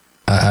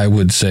I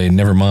would say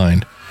never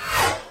mind.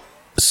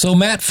 So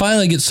Matt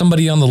finally gets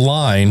somebody on the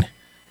line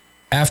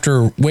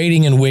after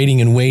waiting and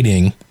waiting and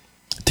waiting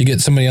to get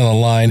somebody on the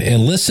line,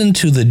 and listen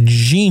to the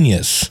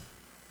genius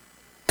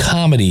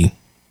comedy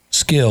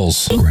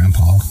skills.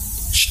 Grandpa.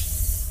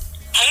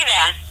 Hey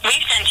there,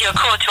 we've sent you a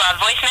call to our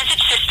voice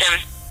message system.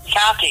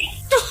 Sharky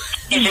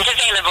isn't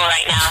available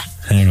right now.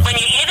 Hang on. When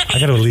you hear the beep, I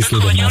gotta at least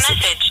leave a record your message.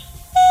 message.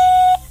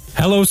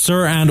 Hello,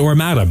 sir and or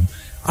madam.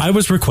 I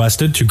was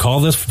requested to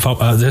call this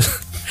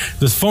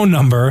phone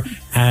number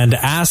and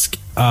ask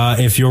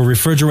if your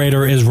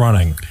refrigerator is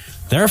running.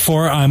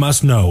 Therefore, I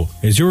must know,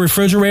 is your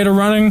refrigerator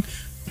running?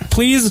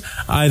 Please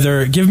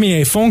either give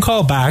me a phone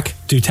call back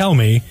to tell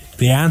me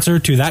the answer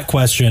to that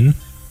question,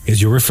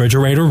 is your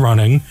refrigerator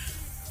running,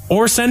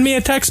 or send me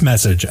a text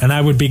message, and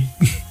I would be...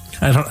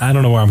 I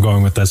don't know where I'm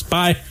going with this.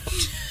 Bye.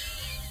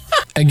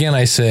 Again,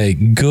 I say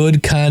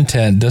good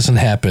content doesn't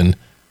happen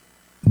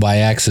by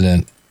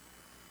accident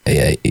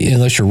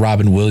unless you're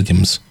Robin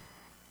Williams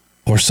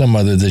or some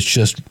other that's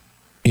just,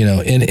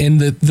 and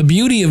the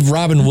beauty of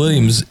Robin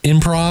Williams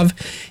improv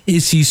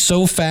is he's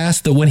so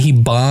fast that when he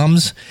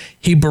bombs,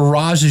 he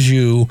barrages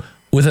you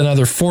with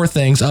another 4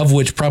 things, of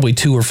which probably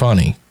 2 are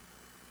funny.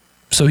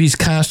 So he's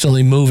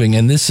constantly moving,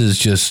 and this is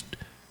just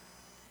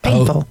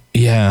Painful.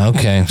 Yeah,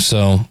 okay.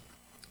 So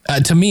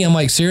to me, I'm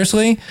like,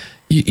 seriously?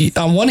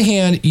 On one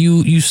hand,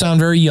 you sound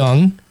very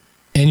young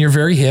and you're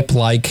very hip,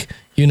 like,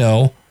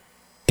 but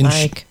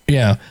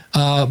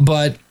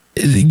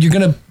you're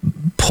going to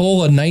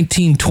pull a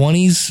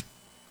 1920s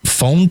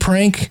phone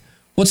prank?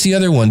 What's the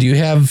other one? Do you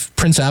have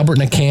Prince Albert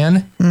in a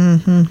can?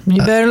 Mm-hmm. You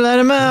better let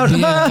him out.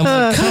 Yeah, I'm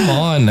like, come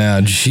on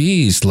now.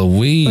 Jeez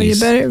Louise. Well, you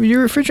better,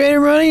 your refrigerator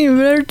running, you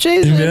better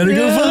chase it. You better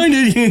go find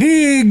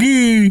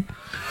it.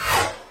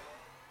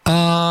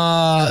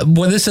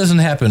 Well, this doesn't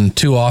happen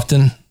too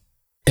often.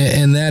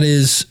 And that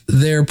is,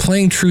 they're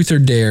playing Truth or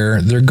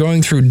Dare. They're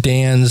going through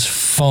Dan's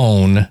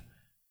phone.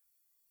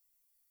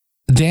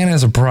 Dan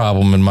has a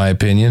problem, in my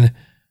opinion.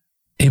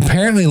 He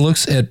apparently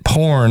looks at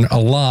porn a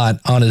lot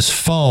on his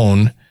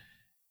phone.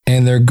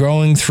 and they're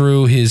going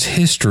through his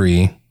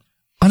history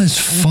on his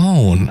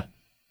phone.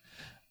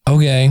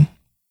 Okay.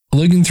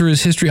 Looking through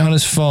his history on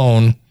his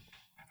phone,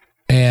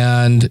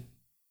 and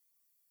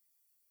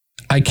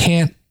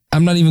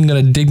I'm not even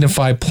going to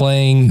dignify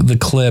playing the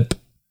clip.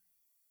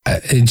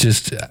 It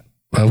just,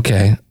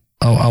 okay.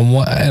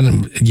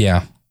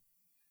 Yeah,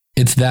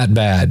 it's that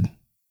bad.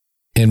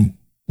 And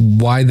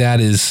why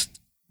that is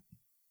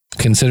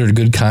considered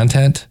good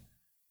content.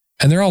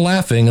 And they're all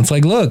laughing. It's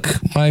like, look,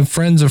 my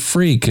friend's a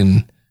freak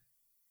and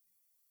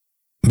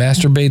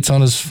masturbates on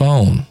his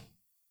phone.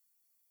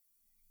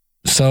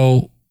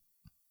 So,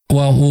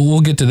 well,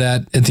 we'll get to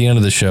that at the end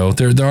of the show.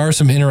 There are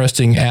some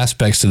interesting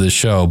aspects to this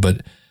show,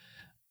 but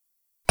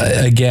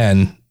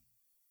again,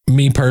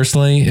 me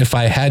personally, if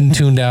I hadn't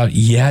tuned out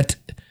yet,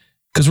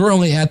 because we're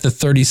only at the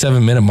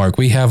 37-minute mark,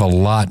 we have a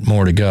lot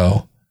more to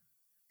go.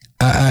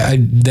 I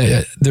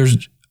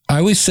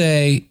always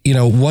say,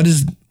 what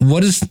is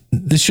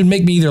this should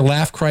make me either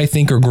laugh, cry,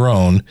 think, or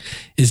groan.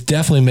 Is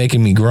definitely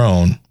making me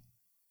groan,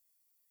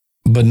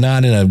 but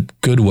not in a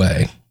good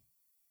way.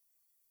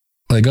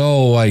 Like,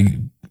 oh, I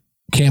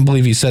can't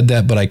believe you said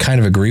that, but I kind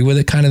of agree with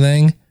it, kind of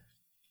thing.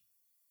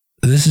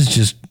 This is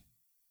just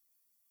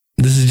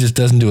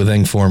doesn't do a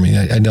thing for me.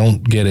 I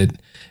don't get it.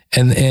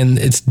 And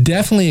it's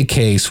definitely a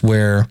case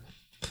where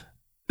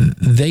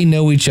they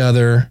know each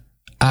other.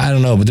 I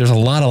don't know, but there's a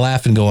lot of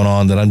laughing going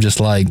on that I'm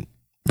just like,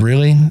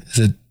 really? Is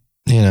it,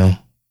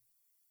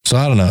 so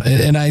I don't know.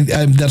 And I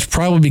that's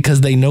probably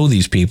because they know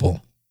these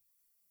people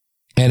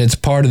and it's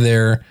part of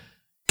their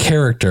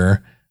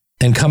character,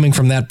 and coming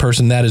from that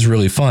person, that is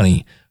really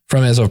funny.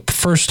 From as a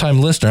first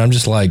time listener, I'm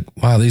just like,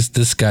 wow,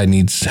 this guy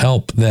needs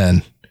help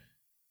then.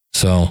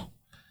 So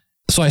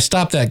I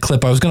stopped that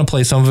clip. I was going to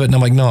play some of it and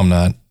I'm like, no, I'm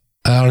not.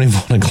 I don't even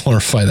want to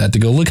glorify that to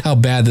go, look how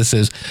bad this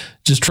is.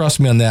 Just trust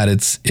me on that.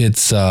 It's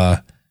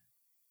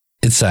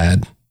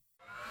sad.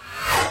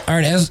 All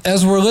right.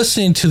 As we're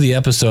listening to the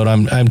episode,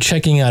 I'm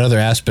checking out other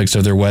aspects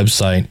of their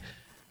website.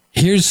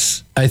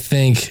 Here's, I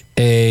think,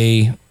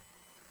 a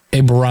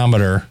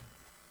barometer.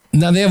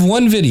 Now they have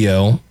one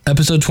video,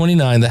 episode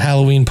 29, the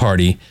Halloween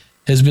party,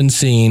 has been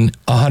seen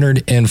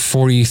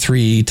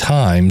 143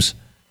 times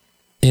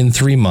in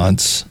 3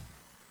 months.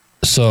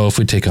 So if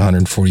we take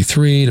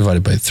 143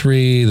 divided by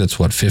 3, that's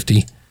what,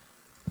 50?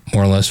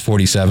 More or less,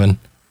 47.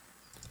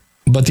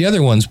 But the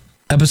other ones,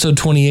 episode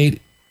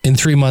 28 in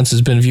 3 months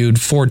has been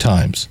viewed 4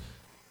 times.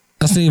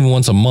 That's not even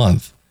once a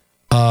month.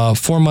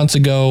 4 months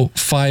ago,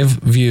 5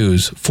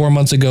 views. 4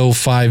 months ago,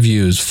 5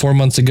 views. 4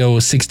 months ago,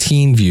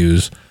 16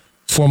 views.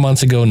 4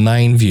 months ago,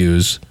 9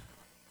 views.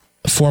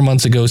 4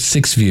 months ago,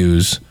 6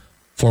 views.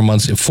 4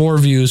 months, 4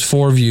 views,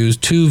 4 views,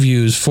 2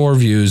 views, 4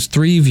 views,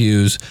 3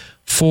 views,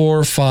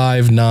 4,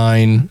 5,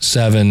 9,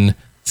 7,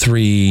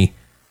 3.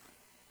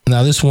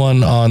 Now this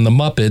one on the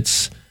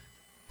Muppets,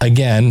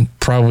 again,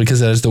 probably because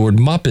that has the word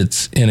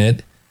Muppets in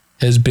it,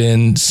 has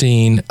been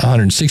seen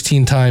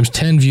 116 times,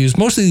 10 views.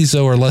 Most of these,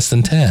 though, are less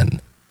than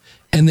 10.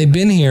 And they've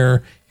been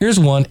here, here's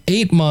one,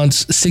 8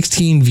 months,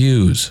 16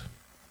 views.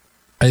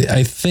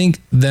 I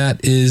think that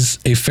is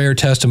a fair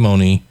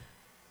testimony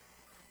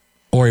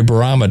or a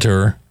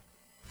barometer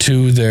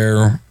to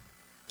their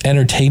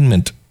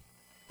entertainment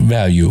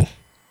value.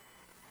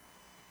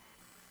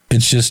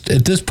 It's just,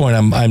 at this point,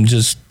 I'm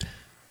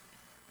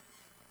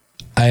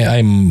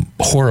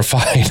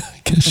horrified,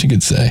 I guess you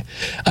could say.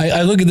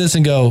 I look at this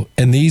and go,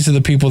 and these are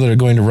the people that are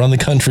going to run the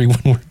country when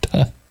we're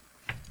done.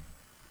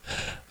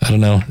 I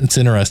don't know. It's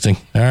interesting.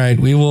 All right,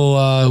 we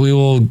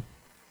will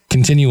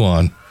continue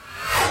on.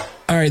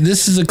 All right,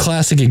 this is a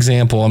classic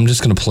example. I'm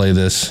just going to play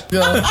this.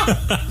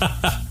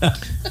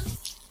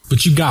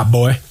 What you got,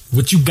 boy?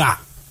 What you got?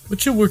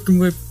 What you working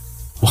with?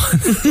 What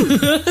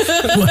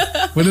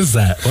is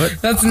that? What?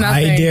 That's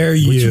nothing. I dare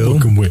you. What you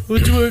working with?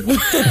 What you working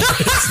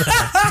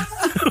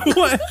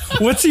with?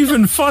 What's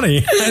even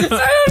funny?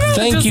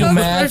 Thank you,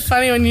 Matt. It's very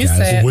funny when you Guys,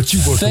 say it. what you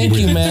working Thank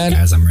with? you, Matt.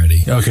 Guys, I'm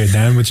ready. Okay,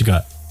 Dan, what you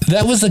got?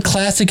 That was a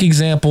classic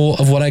example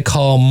of what I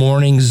call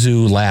morning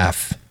zoo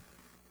laugh,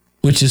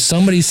 which is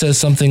somebody says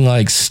something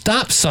like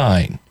stop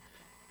sign,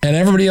 and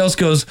everybody else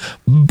goes,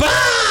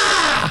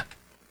 bah!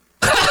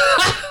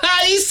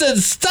 He said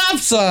stop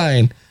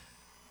sign.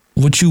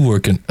 What you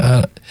working?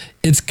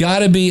 It's got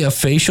to be a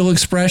facial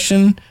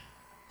expression.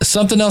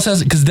 Something else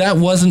has it, because that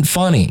wasn't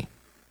funny.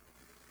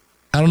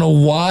 I don't know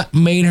what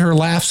made her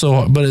laugh so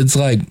hard, but it's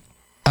like,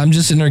 I'm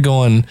just in there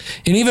going,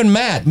 and even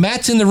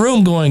Matt's in the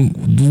room going,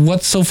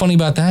 what's so funny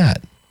about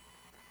that?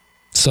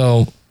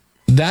 So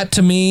that,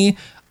 to me,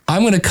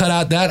 I'm going to cut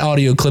out that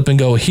audio clip and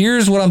go,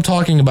 here's what I'm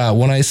talking about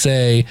when I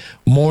say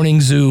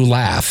morning zoo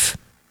laugh.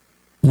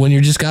 When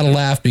you just got to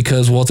laugh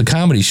because, well, it's a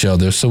comedy show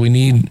there, so we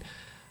need...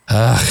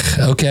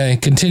 okay,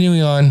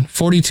 continuing on.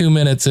 42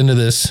 minutes into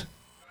this.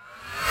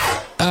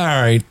 All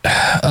right.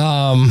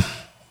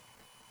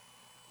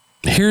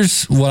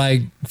 Here's what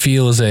I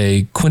feel is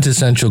a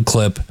quintessential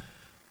clip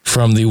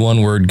from the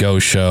One Word Go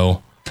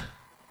show.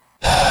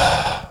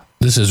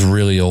 This is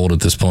really old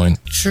at this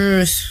point.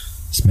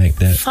 Truth. Smack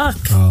that.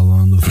 Fuck. All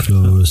on the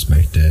floor.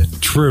 Smack that.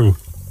 True.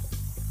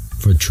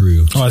 For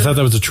true. Oh, I thought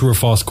that was a true or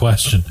false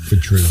question. For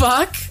true.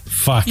 Fuck?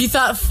 Fuck. You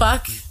thought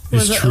fuck It's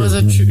was true. a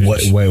true?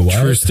 Wait, what?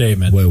 True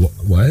statement. Wait,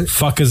 what?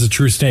 Fuck is a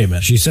true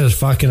statement. She says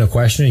fuck in a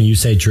question and you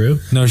say true?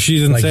 No, she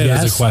didn't Like say it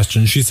as yes? a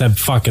question. She said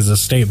fuck as a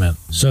statement.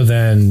 So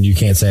then you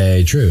can't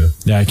say true.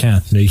 Yeah, I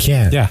can. No, you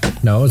can't. Yeah.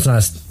 No, it's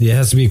not. It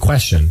has to be a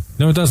question.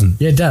 No, it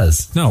doesn't. Yeah, it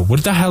does. No,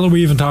 what the hell are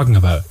we even talking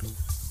about?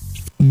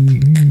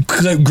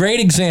 Great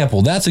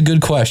example. That's a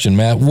good question,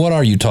 Matt. What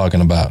are you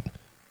talking about?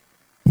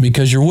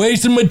 Because you're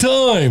wasting my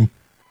time.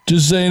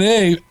 Just saying,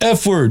 hey,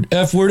 F word,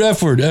 F word,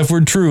 F word, F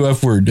word, true,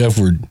 F word, F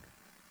word.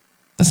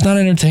 That's not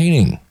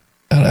entertaining.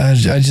 I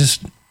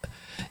just,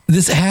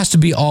 this has to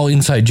be all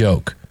inside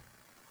joke.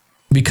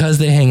 Because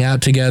they hang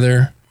out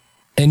together,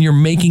 and you're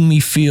making me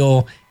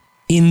feel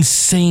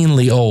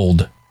insanely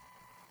old.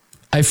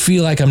 I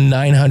feel like I'm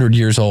 900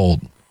 years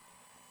old.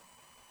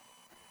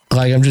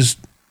 Like I'm just,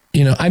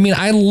 I mean,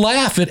 I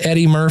laugh at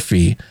Eddie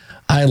Murphy.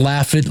 I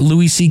laugh at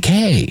Louis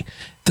C.K.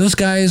 Those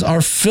guys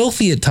are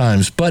filthy at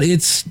times, but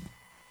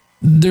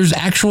there's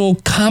actual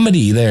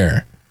comedy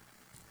there.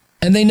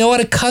 And they know how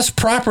to cuss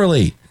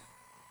properly.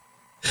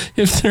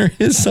 If there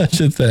is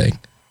such a thing.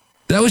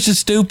 That was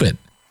just stupid.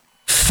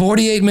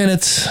 48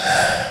 minutes.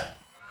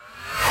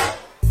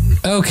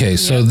 Okay,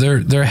 so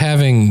they're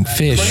having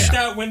Fish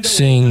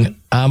sing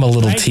I'm a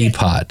Little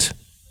Teapot.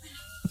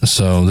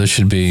 So this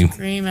should be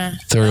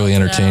thoroughly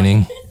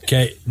entertaining.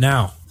 Okay,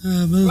 now.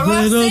 I'm a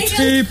little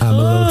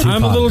teapot.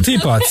 I'm a little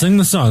teapot. Sing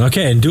the song.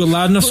 Okay, and do it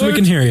loud enough so we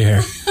can hear you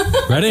here.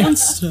 Ready? Go.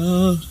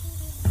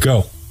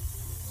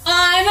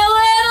 I'm a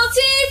little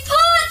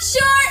teapot,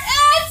 short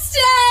and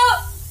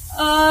stout.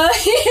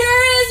 Here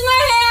is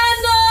my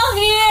handle,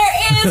 here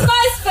is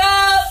my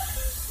spout.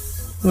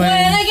 When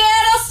I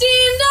get all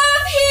steamed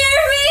up,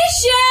 here we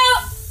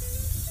shout.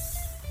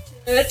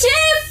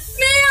 Tip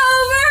me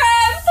over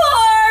and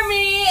pour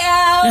me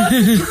out.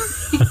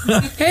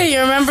 Hey, you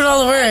remembered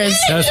all the words.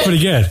 That's pretty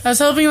good. I was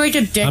hoping like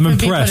a dick I'm would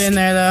be impressed. put in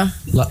there though.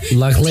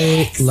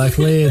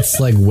 Luckily, it's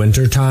like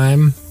winter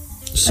time.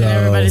 So And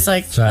everybody's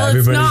like, so well, it's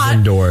everybody's not.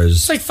 indoors.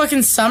 It's like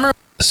fucking summer.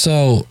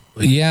 So,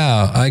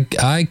 yeah,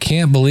 I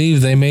can't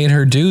believe they made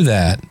her do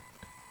that.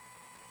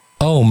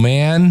 Oh,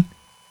 man.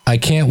 I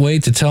can't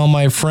wait to tell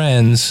my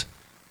friends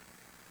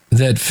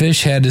that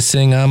Fish had to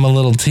sing I'm a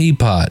Little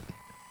Teapot.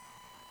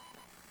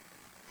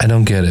 I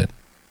don't get it.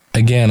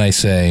 Again, I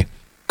say,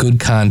 good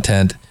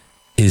content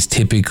is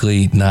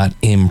typically not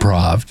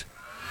improv.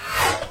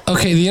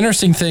 Okay, the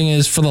interesting thing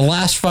is for the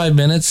last 5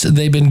 minutes,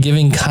 they've been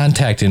giving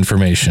contact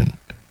information.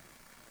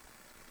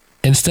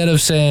 Instead of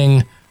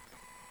saying,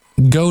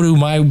 go to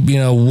my,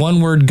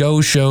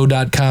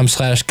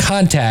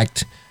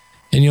 onewordgoshow.com/contact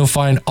and you'll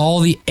find all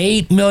the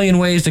 8 million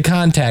ways to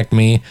contact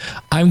me.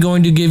 I'm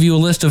going to give you a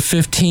list of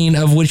 15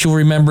 of which you'll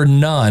remember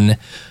none.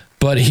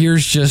 But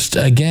here's just,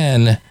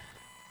 again,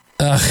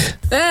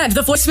 And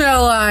the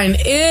voicemail line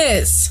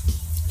is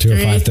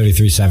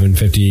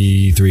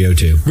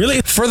 205-337-5302.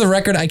 Really? For the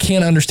record, I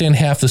can't understand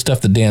half the stuff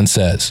that Dan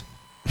says.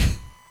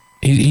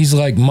 He's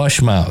like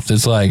mush mouth.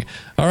 It's like,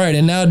 all right,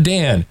 and now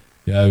Dan.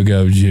 Okay,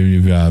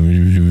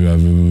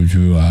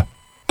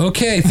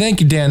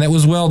 thank you, Dan. That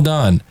was well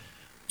done.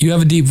 You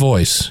have a deep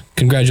voice.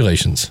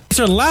 Congratulations. It's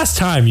her last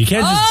time. You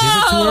can't just give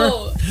it to her.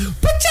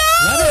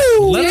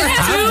 Let her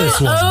have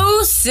this one.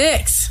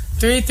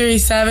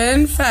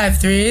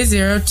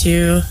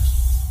 06-337-5302.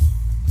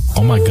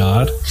 Oh my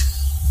God.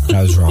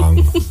 That was wrong.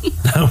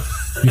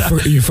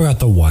 You forgot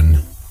the one.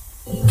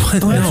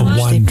 What? No, No.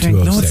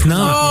 1206. No, it's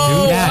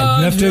not, dude. Yeah,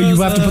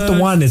 you have to put the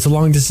one. It's a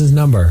long distance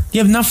number.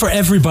 Yeah, but not for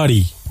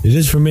everybody. It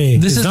is for me.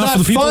 This It's is not not for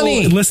the people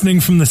funny.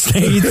 listening from the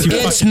States. You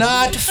It's fucking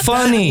not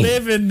funny.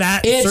 live in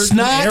that It's certain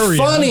not area.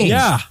 funny.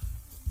 Yeah.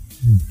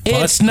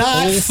 It's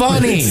not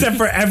funny. Except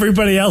for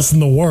everybody else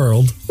in the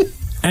world.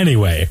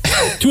 Anyway,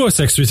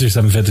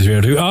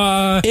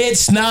 206-337-5302.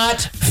 It's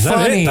not Is that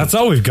funny. it? That's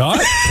all we've got?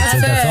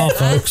 That's all,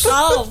 folks.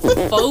 Oh,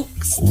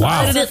 folks.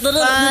 Wow.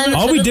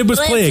 All we did was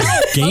play a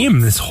game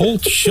this whole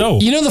show.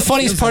 You know the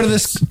funniest part of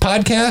this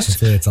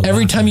podcast? It's a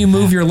Every lot. time you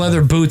move your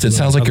leather boots, it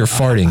sounds like you're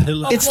farting.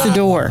 It's the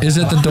door. Is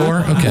it the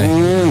door? Okay.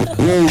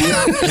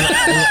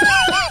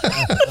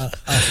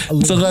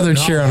 It's a leather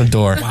chair on a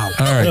door. All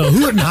right.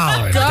 Hoot and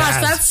holler.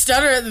 Gosh, that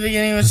stutter at the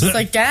beginning was just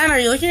like, Dan, are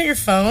you looking at your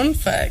phone?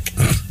 Fuck.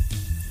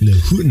 The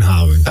hoot and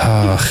holler.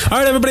 All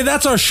right, everybody,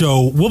 that's our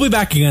show. We'll be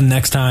back again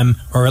next time,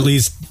 or at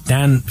least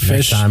Dan Fish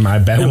Next time, I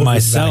bet and we'll be back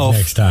myself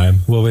next time.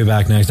 We'll be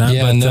back next time.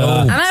 Yeah, but, no.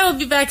 And I will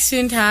be back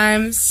soon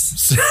times.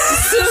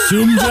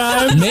 Zoom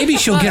time. Maybe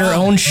she'll get her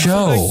own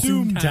show.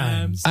 Zoom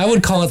times. I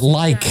would call it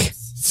like.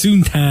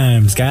 Soon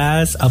times,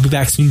 guys. I'll be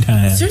back soon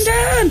times. Soon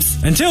times.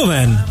 Until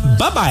then,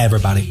 bye-bye,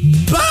 everybody.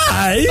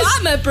 Bye. Bye,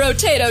 my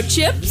potato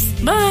chips.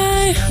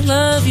 Bye.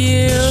 Love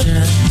you.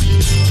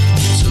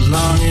 So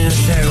long and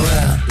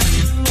farewell.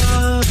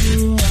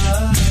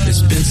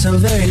 It's been so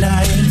very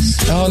nice.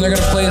 Oh, and they're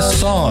going to play a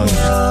song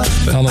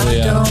on the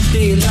way out.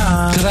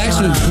 Because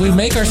actually, we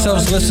make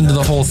ourselves listen to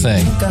the whole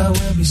thing.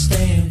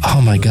 Oh,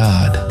 my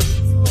God.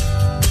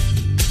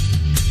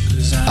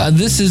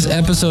 This is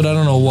episode, I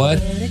don't know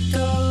what,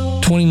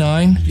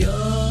 29?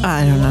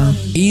 I don't know.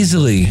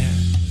 Easily.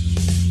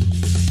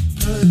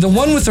 The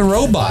one with the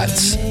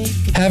robots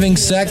having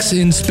sex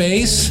in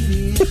space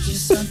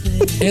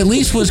at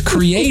least was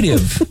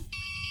creative.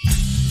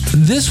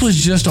 This was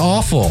just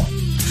awful.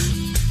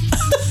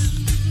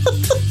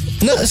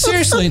 No,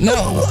 seriously,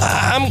 no.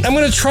 I'm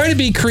going to try to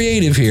be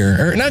creative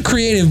here. Or not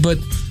creative, but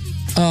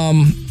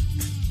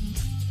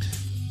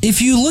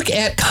if you look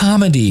at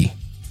comedy,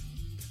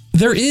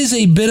 there is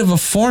a bit of a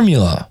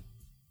formula.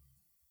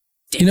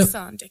 Dicks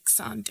on dicks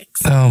on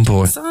dicks. Oh,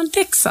 boy. Dicks on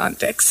dicks on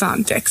dicks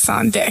on dicks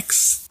on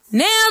dicks.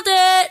 Nailed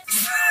it!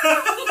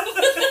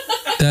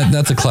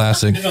 That's a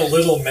classic. And a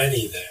little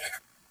many there.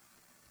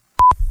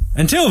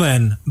 Until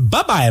then,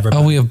 bye-bye,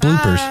 everybody. Oh, we have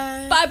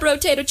bloopers. Bye,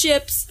 potato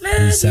chips.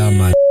 You sound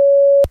my.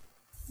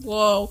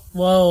 Whoa.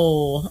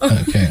 Whoa.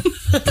 Okay.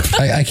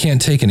 I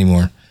can't take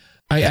anymore.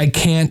 I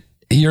can't.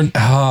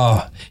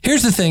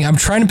 Here's the thing. I'm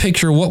trying to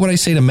picture what would I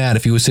say to Matt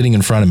if he was sitting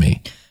in front of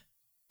me.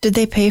 Did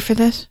they pay for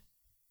this?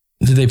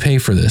 Did they pay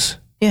for this?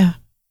 Yeah.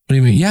 What do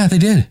you mean? Yeah, they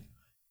did.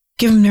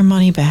 Give them their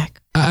money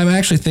back. I'm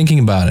actually thinking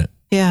about it.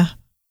 Yeah.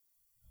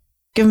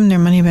 Give them their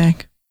money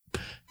back.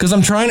 Because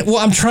I'm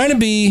trying to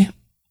be.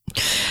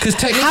 Because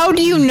how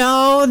do you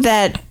know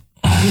that,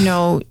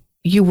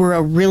 you were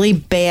a really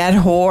bad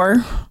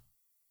whore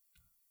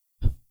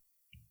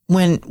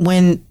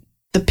when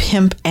the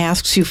pimp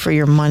asks you for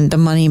the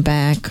money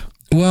back?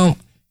 Well,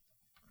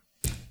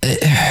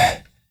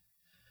 if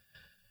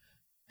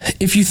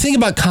you think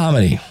about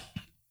comedy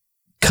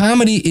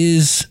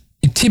is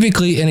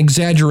typically an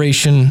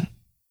exaggeration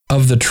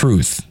of the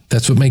truth.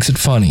 That's what makes it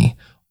funny.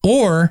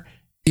 Or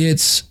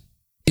it's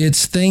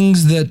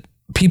things that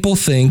people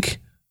think,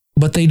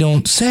 but they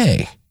don't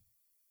say.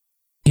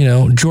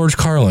 George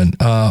Carlin,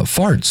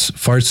 farts.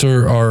 Farts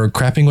are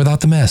crapping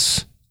without the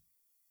mess,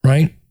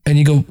 right? And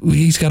you go,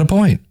 he's got a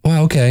point.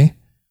 Well, okay.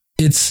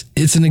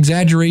 It's an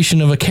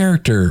exaggeration of a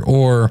character,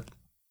 or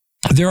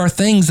there are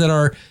things that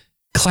are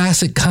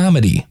classic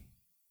comedy,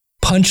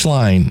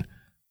 punchline.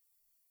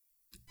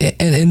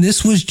 And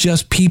this was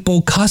just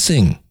people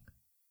cussing.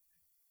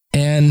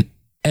 And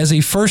as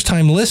a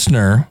first-time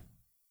listener,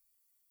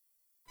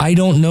 I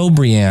don't know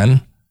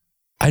Brianne.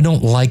 I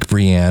don't like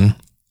Brianne.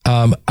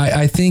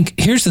 I think,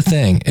 here's the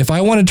thing. If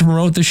I wanted to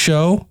promote the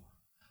show,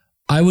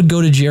 I would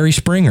go to Jerry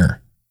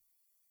Springer.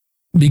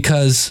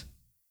 Because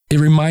it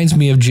reminds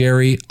me of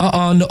Jerry,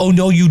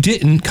 no, you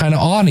didn't kind of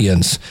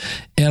audience.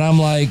 And I'm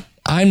like,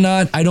 I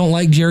don't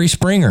like Jerry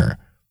Springer.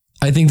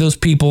 I think those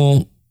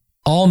people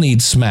all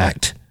need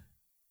smacked.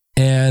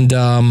 And,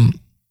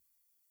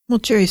 well,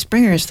 Jerry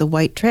Springer is the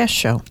white trash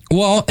show.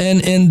 Well,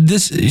 and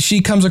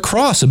she comes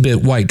across a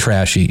bit white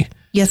trashy.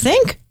 You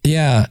think?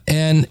 Yeah.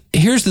 And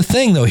here's the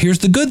thing, though. Here's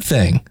the good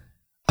thing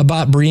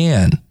about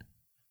Brianne.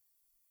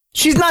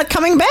 She's not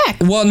coming back.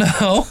 Well,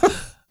 no.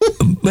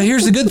 But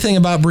here's the good thing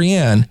about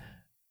Brianne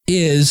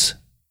is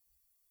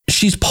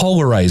she's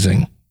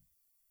polarizing.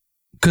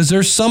 Because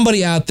there's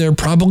somebody out there,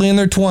 probably in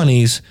their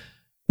 20s,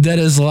 that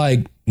is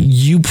like,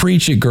 you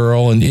preach it,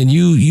 girl, and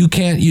you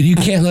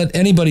can't let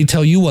anybody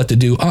tell you what to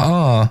do.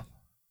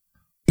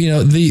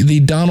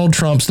 The Donald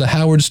Trumps, the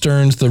Howard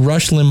Sterns, the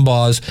Rush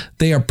Limbaughs,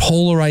 they are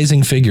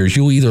polarizing figures.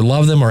 You will either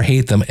love them or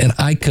hate them, and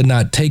I could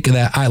not take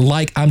that.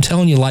 I'm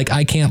telling you,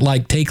 I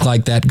can't take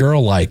like that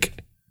girl like.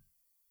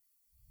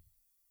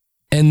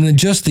 And then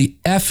just the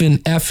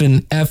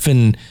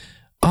effing,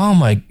 oh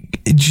my,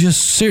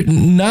 just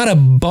certain, not a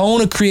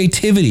bone of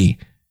creativity.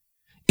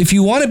 If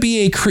you want to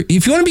be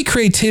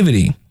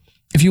creativity,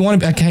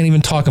 I can't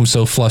even talk, I'm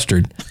so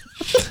flustered.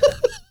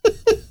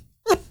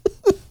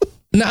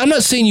 Now, I'm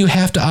not saying you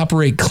have to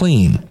operate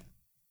clean,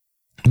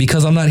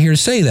 because I'm not here to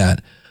say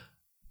that.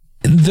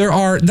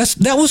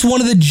 That was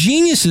one of the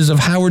geniuses of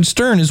Howard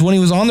Stern, is when he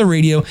was on the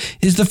radio,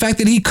 is the fact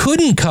that he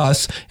couldn't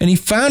cuss, and he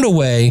found a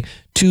way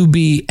to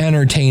be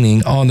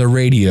entertaining on the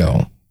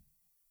radio.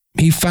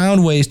 He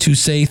found ways to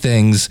say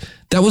things.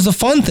 That was the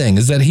fun thing,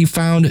 is that he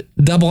found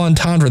double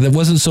entendre that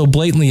wasn't so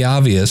blatantly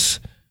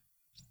obvious.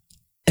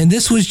 And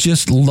this was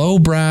just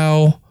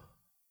lowbrow.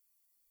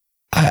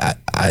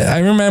 I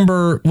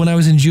remember when I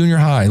was in junior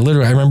high,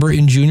 literally, I remember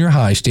in junior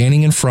high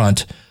standing in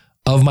front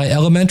of my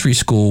elementary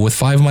school with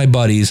 5 of my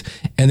buddies,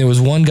 and there was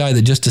one guy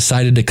that just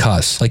decided to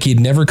cuss. Like, he'd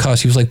never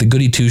cussed. He was like the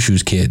goody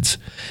two-shoes kids.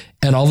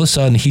 And all of a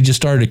sudden, he just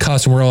started to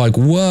cuss, and we're all like,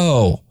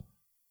 whoa,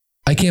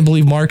 I can't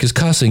believe Mark is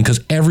cussing, because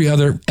every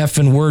other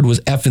effing word was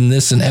effing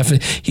this and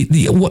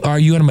effing. Are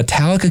you at a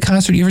Metallica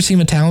concert? You ever see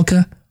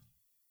Metallica?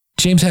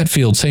 James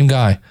Hetfield, same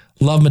guy.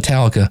 Love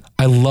Metallica.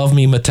 I love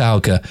me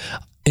Metallica.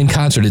 In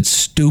concert, it's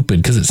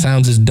stupid because it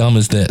sounds as dumb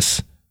as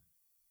this.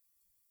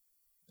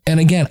 And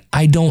again,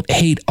 I don't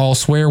hate all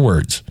swear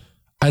words.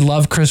 I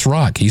love Chris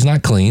Rock. He's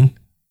not clean.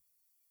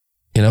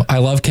 I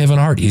love Kevin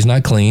Hart. He's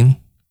not clean.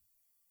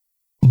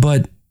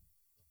 But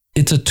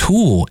it's a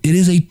tool. It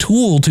is a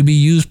tool to be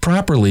used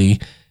properly,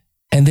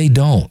 and they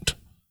don't.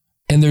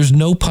 And there's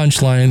no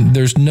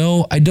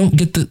punchline. I don't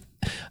get the...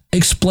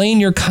 Explain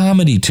your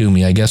comedy to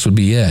me, I guess would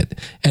be it.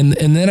 And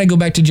then I go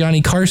back to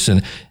Johnny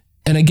Carson.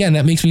 And again,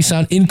 that makes me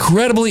sound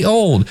incredibly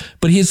old,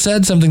 but he had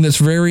said something that's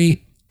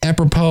very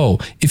apropos.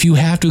 If you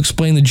have to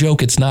explain the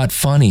joke, it's not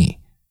funny.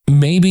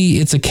 Maybe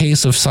it's a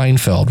case of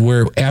Seinfeld,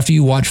 where after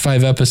you watch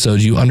 5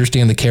 episodes, you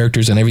understand the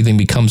characters and everything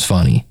becomes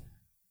funny.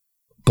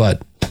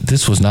 But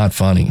this was not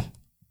funny.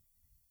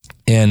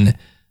 And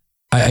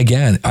I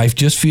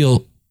just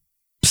feel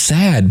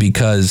sad,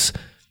 because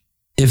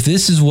if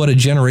this is what a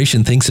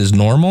generation thinks is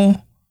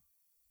normal,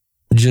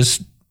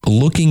 just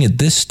looking at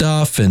this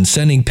stuff and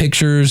sending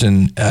pictures,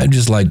 and I'm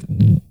just like,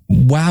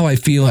 wow, I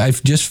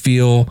just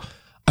feel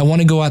I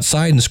want to go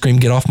outside and scream,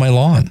 get off my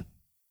lawn.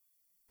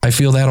 I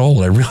feel that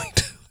old. I really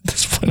do.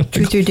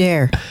 Truth or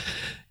dare.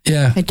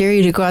 Yeah. I dare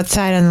you to go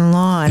outside on the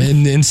lawn.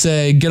 And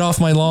say, get off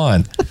my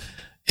lawn.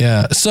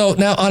 Yeah. So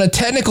now on a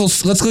technical,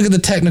 let's look at the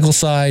technical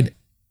side.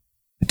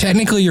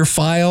 Technically, your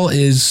file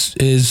is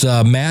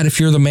Matt, if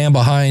you're the man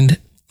behind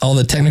all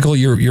the technical,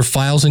 your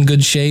file's in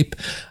good shape.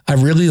 I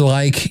really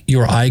like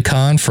your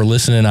icon for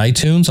listening in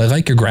iTunes. I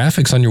like your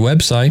graphics on your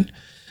website.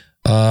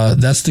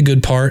 That's the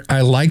good part. I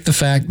like the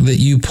fact that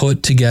you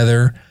put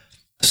together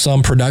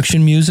some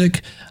production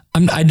music.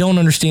 I don't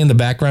understand the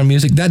background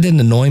music. That didn't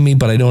annoy me,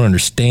 but I don't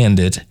understand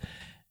it.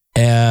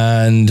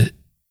 And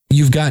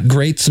you've got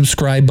great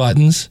subscribe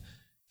buttons.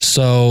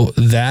 So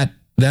that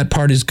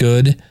part is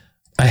good.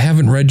 I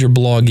haven't read your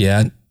blog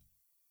yet.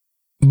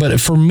 But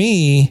for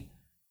me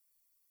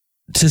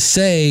to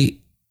say,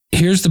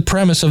 here's the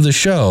premise of the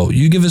show.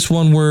 You give us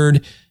one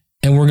word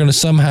and we're going to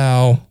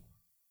somehow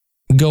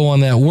go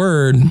on that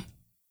word.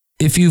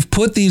 If you've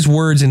put these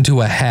words into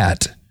a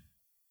hat,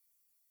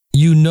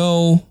 you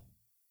know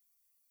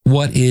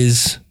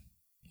what's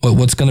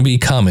going to be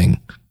coming.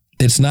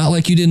 It's not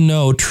like you didn't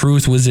know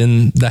truth was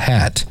in the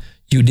hat.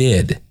 You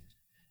did.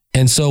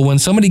 And so when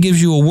somebody gives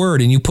you a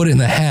word and you put it in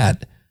the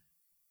hat,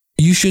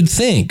 you should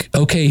think,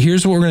 okay,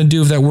 here's what we're going to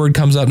do if that word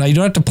comes up. Now, you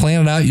don't have to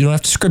plan it out. You don't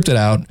have to script it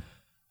out.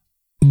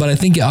 But I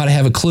think you ought to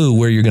have a clue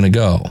where you're going to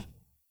go.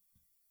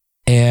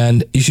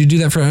 And you should do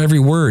that for every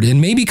word, and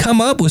maybe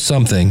come up with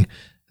something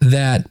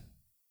that,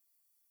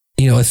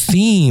 a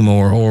theme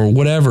or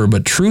whatever.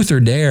 But truth or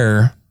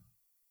dare,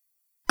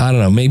 I don't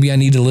know. Maybe I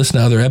need to listen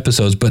to other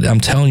episodes, but I'm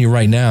telling you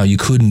right now, you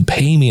couldn't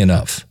pay me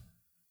enough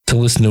to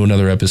listen to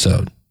another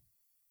episode.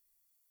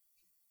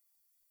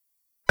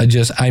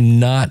 I'm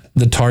not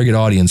the target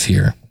audience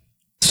here.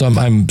 So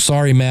I'm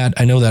sorry, Matt.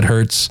 I know that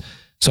hurts.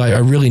 So I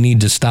really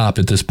need to stop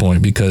at this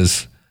point,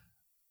 because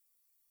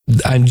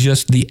I'm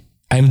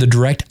the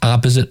direct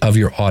opposite of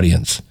your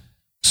audience.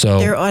 So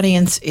their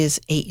audience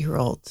is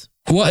 8-year-olds.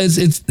 Well,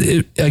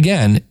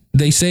 again,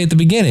 they say at the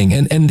beginning,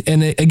 and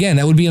again,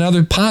 that would be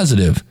another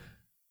positive.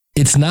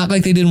 It's not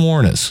like they didn't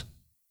warn us.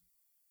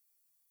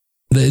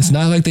 It's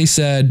not like they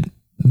said,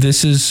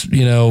 this is,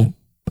 we're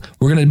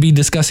going to be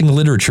discussing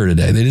literature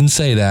today. They didn't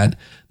say that.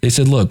 They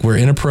said, look, we're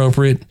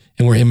inappropriate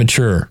and we're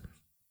immature.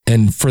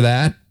 And for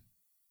that,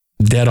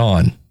 dead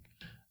on.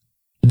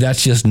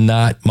 That's just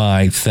not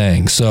my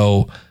thing.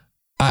 So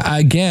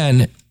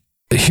again,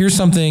 here's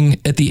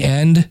something at the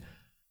end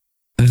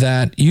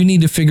that you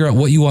need to figure out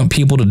what you want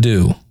people to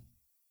do.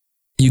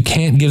 You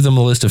can't give them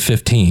a list of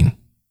 15.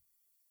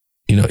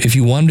 If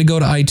you want them to go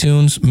to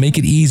iTunes, make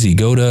it easy.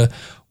 Go to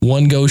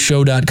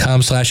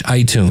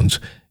onegoshow.com/iTunes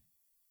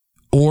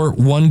or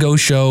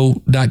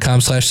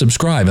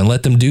onegoshow.com/subscribe and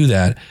let them do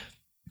that.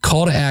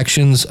 Call to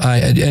actions.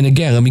 And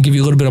again, let me give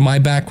you a little bit of my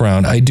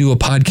background. I do a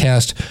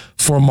podcast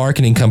for a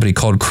marketing company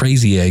called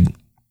Crazy Egg.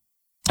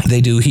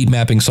 They do heat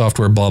mapping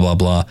software, blah, blah,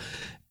 blah.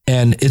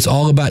 And it's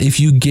all about, if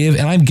you give,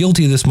 and I'm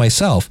guilty of this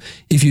myself,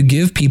 if you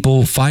give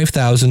people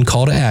 5,000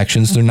 call to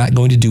actions, they're not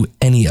going to do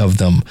any of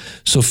them.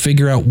 So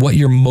figure out what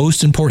your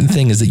most important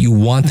thing is that you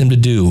want them to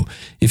do.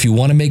 If you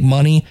want to make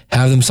money,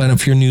 have them sign up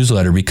for your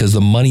newsletter, because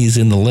the money is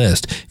in the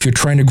list. If you're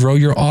trying to grow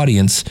your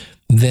audience,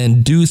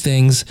 then do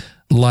things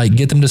like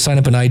get them to sign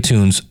up in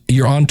iTunes.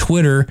 You're on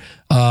Twitter,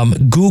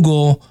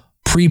 Google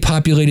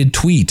pre-populated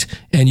tweet,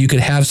 and you could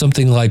have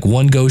something like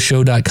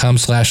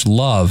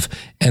onegoshow.com/love,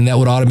 and that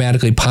would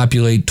automatically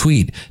populate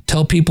tweet.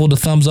 Tell people to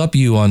thumbs up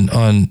you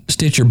on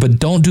Stitcher, but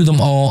don't do them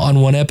all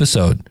on one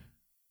episode.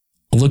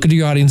 Look at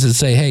your audience and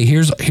say, hey,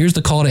 here's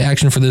the call to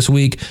action for this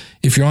week.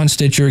 If you're on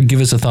Stitcher, give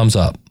us a thumbs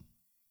up.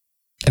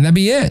 And that'd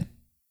be it.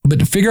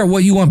 But figure out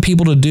what you want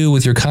people to do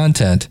with your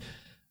content.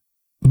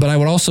 But I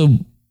would also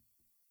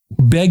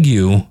beg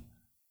you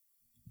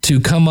to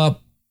come up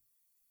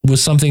with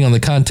something on the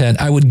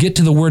content. I would get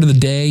to the word of the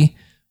day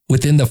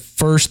within the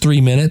first 3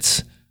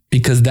 minutes,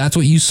 because that's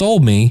what you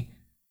sold me.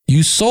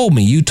 You sold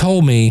me. You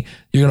told me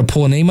you're going to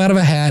pull a name out of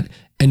a hat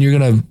and you're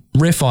going to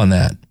riff on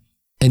that.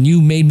 And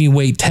you made me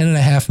wait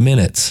 10.5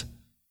 minutes.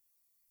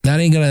 That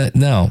ain't going to,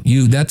 no,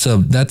 that's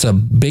a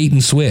bait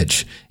and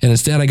switch. And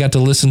instead I got to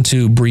listen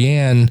to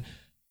Brianne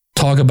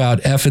talk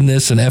about effing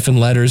this and effing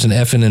letters and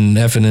effing and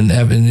effing and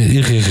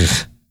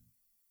effing.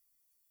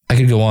 I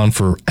could go on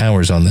for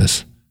hours on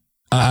this.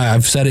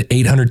 I've said it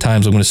 800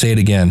 times. I'm going to say it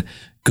again.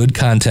 Good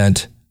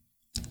content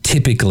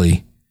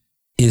typically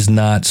is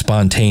not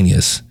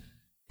spontaneous.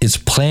 It's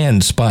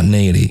planned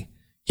spontaneity.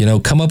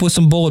 Come up with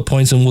some bullet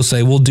points and we'll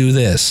say, we'll do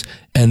this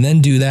and then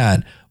do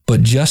that.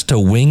 But just to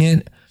wing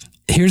it,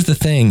 here's the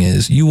thing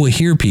is you will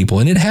hear people,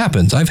 and it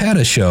happens. I've had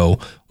a show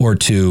or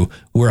two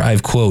where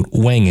I've, quote,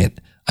 wang it.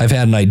 I've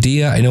had an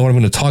idea. I know what I'm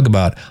going to talk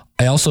about.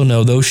 I also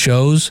know those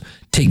shows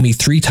take me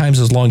 3 times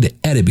as long to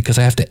edit because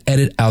I have to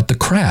edit out the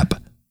crap.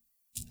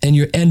 And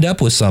you end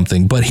up with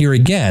something. But here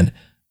again,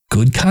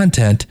 good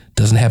content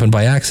doesn't happen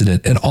by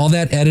accident. And all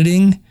that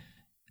editing,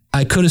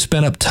 I could have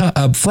spent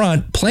up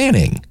front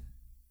planning.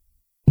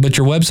 But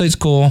your website's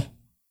cool.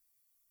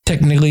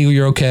 Technically,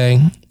 you're okay.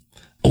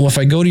 Well, if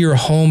I go to your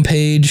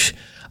homepage,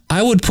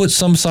 I would put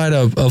some side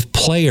of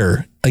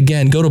player.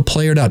 Again, go to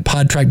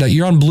player.podtrack.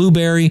 You're on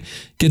Blueberry,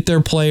 get their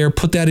player,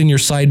 put that in your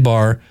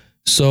sidebar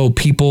so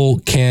people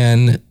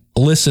can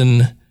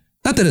listen.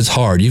 Not that it's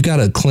hard. You've got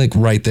to click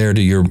right there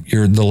to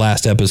the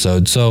last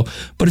episode. So,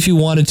 but if you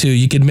wanted to,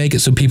 you could make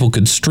it so people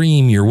could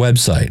stream your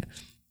website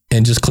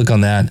and just click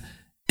on that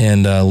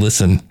and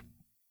listen.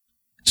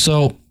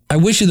 So I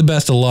wish you the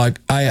best of luck.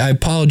 I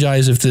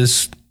apologize if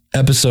this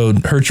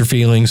episode hurt your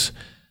feelings.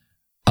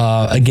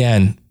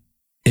 Again,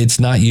 it's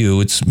not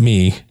you, it's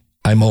me.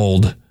 I'm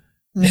old.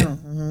 No.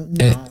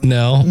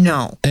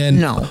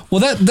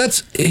 Well,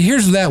 that's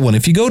here's that one.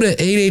 If you go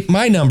to 88,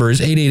 my number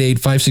is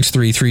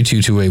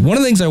 888-563-3228. One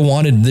of the things I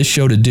wanted this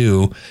show to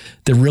do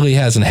that really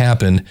hasn't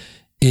happened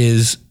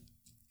is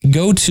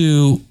go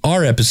to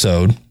our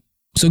episode.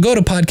 So go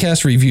to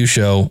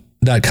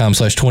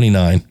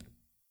podcastreviewshow.com/29.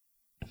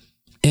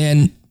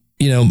 And,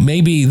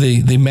 maybe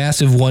the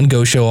massive One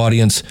Go Show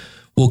audience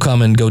will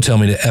come and go tell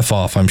me to F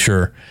off, I'm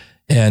sure.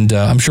 And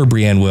I'm sure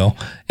Brianne will.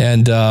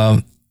 And,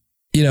 I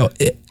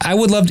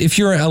would love to, if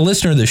you're a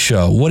listener of the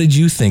show, what did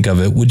you think of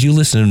it? Would you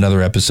listen to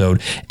another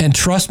episode? And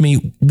trust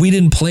me, we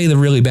didn't play the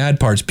really bad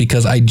parts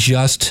because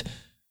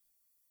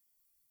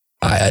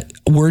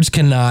words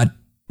cannot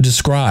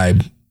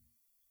describe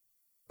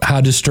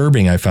how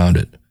disturbing I found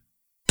it.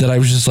 That I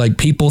was just like,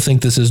 people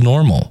think this is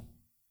normal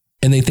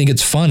and they think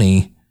it's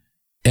funny.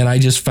 And I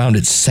just found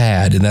it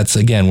sad. And that's,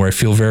 again, where I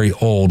feel very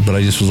old, but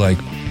I just was like,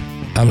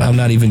 I'm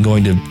not even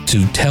going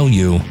to tell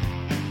you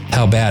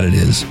how bad it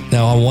is.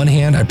 Now, on one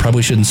hand, I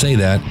probably shouldn't say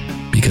that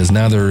because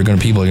now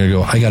people are going to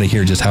go, I got to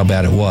hear just how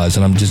bad it was.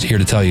 And I'm just here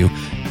to tell you,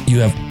 you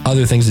have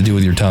other things to do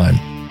with your time.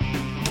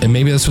 And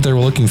maybe that's what they were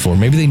looking for.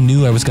 Maybe they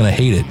knew I was going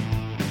to hate it.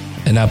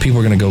 And now people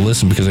are going to go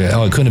listen because, it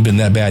couldn't have been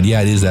that bad.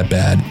 Yeah, it is that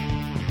bad.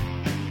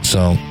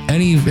 So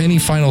any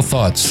final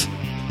thoughts,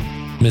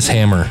 Miss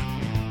Hammer?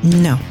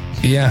 No.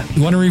 Yeah.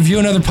 You want to review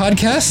another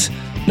podcast?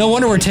 No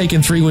wonder we're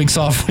taking 3 weeks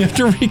off. We have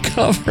to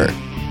recover.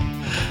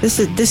 This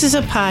is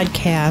a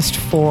podcast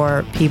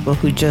for people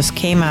who just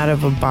came out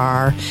of a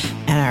bar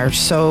and are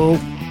so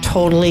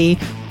totally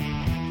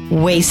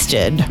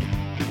wasted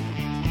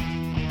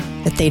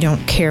that they don't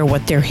care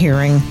what they're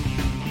hearing.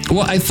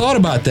 Well, I thought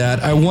about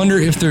that. I wonder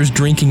if there's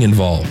drinking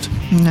involved.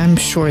 I'm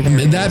sure there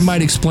is. That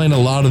might explain a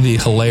lot of the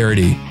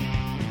hilarity.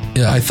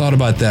 Yeah, I thought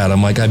about that.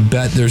 I'm like, I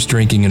bet there's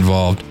drinking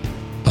involved.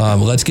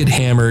 Let's get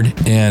hammered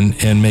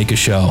and make a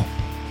show,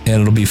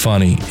 and it'll be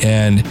funny.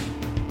 And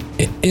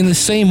in the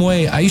same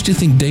way, I used to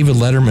think David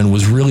Letterman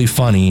was really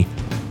funny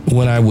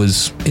when I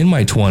was in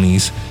my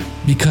 20s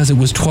because it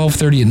was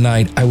 12:30 at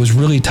night. I was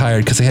really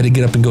tired because I had to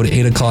get up and go to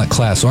 8 o'clock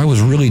class. So I was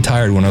really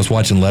tired when I was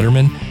watching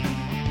Letterman.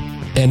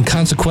 And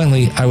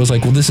consequently, I was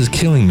like, well, this is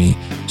killing me.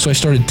 So I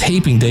started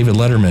taping David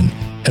Letterman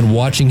and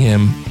watching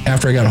him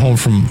after I got home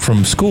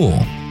from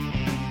school.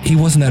 He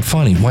wasn't that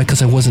funny. Why?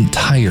 Because I wasn't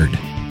tired.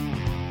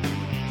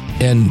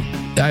 And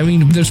I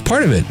mean, there's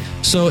part of it.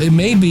 So it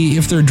may be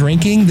if they're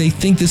drinking, they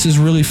think this is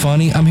really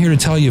funny. I'm here to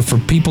tell you, for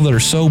people that are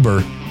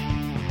sober,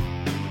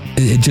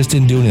 it just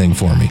didn't do anything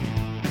for me.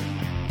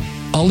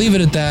 I'll leave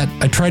it at that.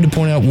 I tried to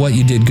point out what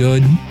you did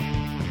good.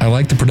 I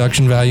like the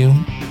production value.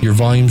 Your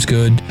volume's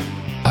good.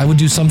 I would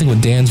do something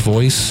with Dan's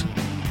voice.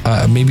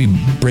 Maybe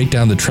break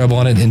down the treble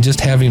on it and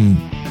just have him,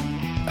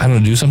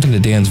 do something to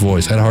Dan's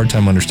voice. I had a hard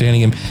time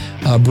understanding him.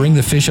 Bring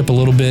the fish up a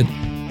little bit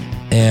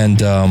and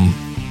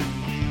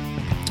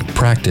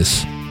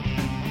practice.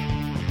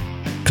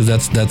 Because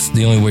that's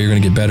the only way you're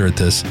going to get better at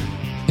this.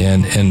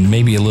 And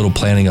maybe a little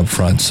planning up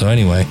front. So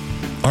anyway,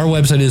 our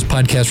website is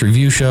Podcast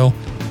Review Show.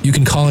 You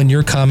can call in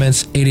your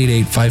comments,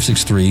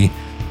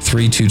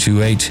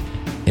 888-563-3228.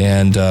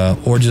 And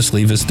or just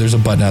leave us. There's a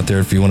button out there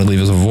if you want to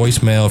leave us a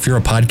voicemail. If you're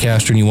a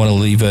podcaster and you want to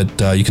leave it,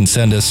 you can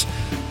send us.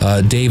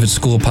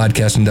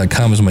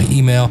 Dave@schoolofpodcasting.com is my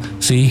email.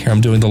 See, here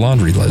I'm doing the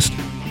laundry list.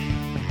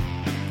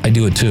 I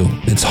do it too.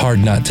 It's hard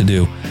not to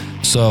do.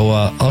 So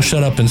I'll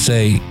shut up and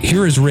say,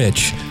 here is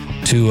Rich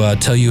to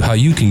tell you how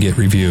you can get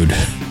reviewed.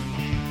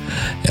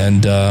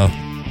 And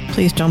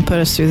please don't put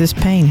us through this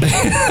pain.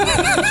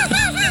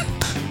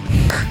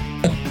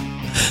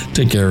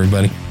 Take care,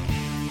 everybody.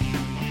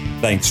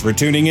 Thanks for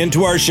tuning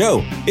into our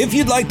show. If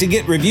you'd like to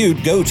get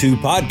reviewed, go to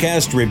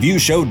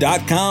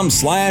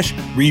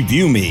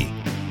podcastreviewshow.com/reviewme.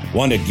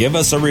 Want to give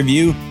us a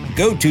review?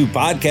 Go to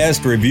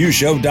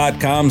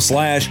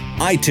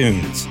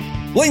podcastreviewshow.com/iTunes.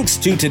 Links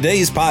to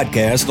today's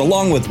podcast,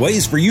 along with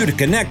ways for you to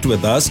connect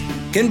with us,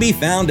 can be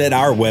found at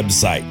our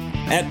website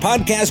at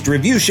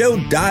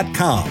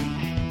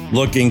podcastreviewshow.com.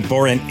 Looking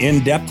for an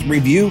in-depth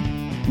review?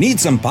 Need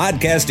some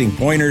podcasting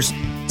pointers?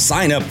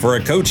 Sign up for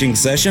a coaching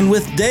session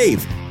with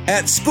Dave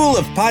at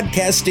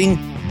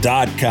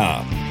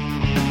schoolofpodcasting.com.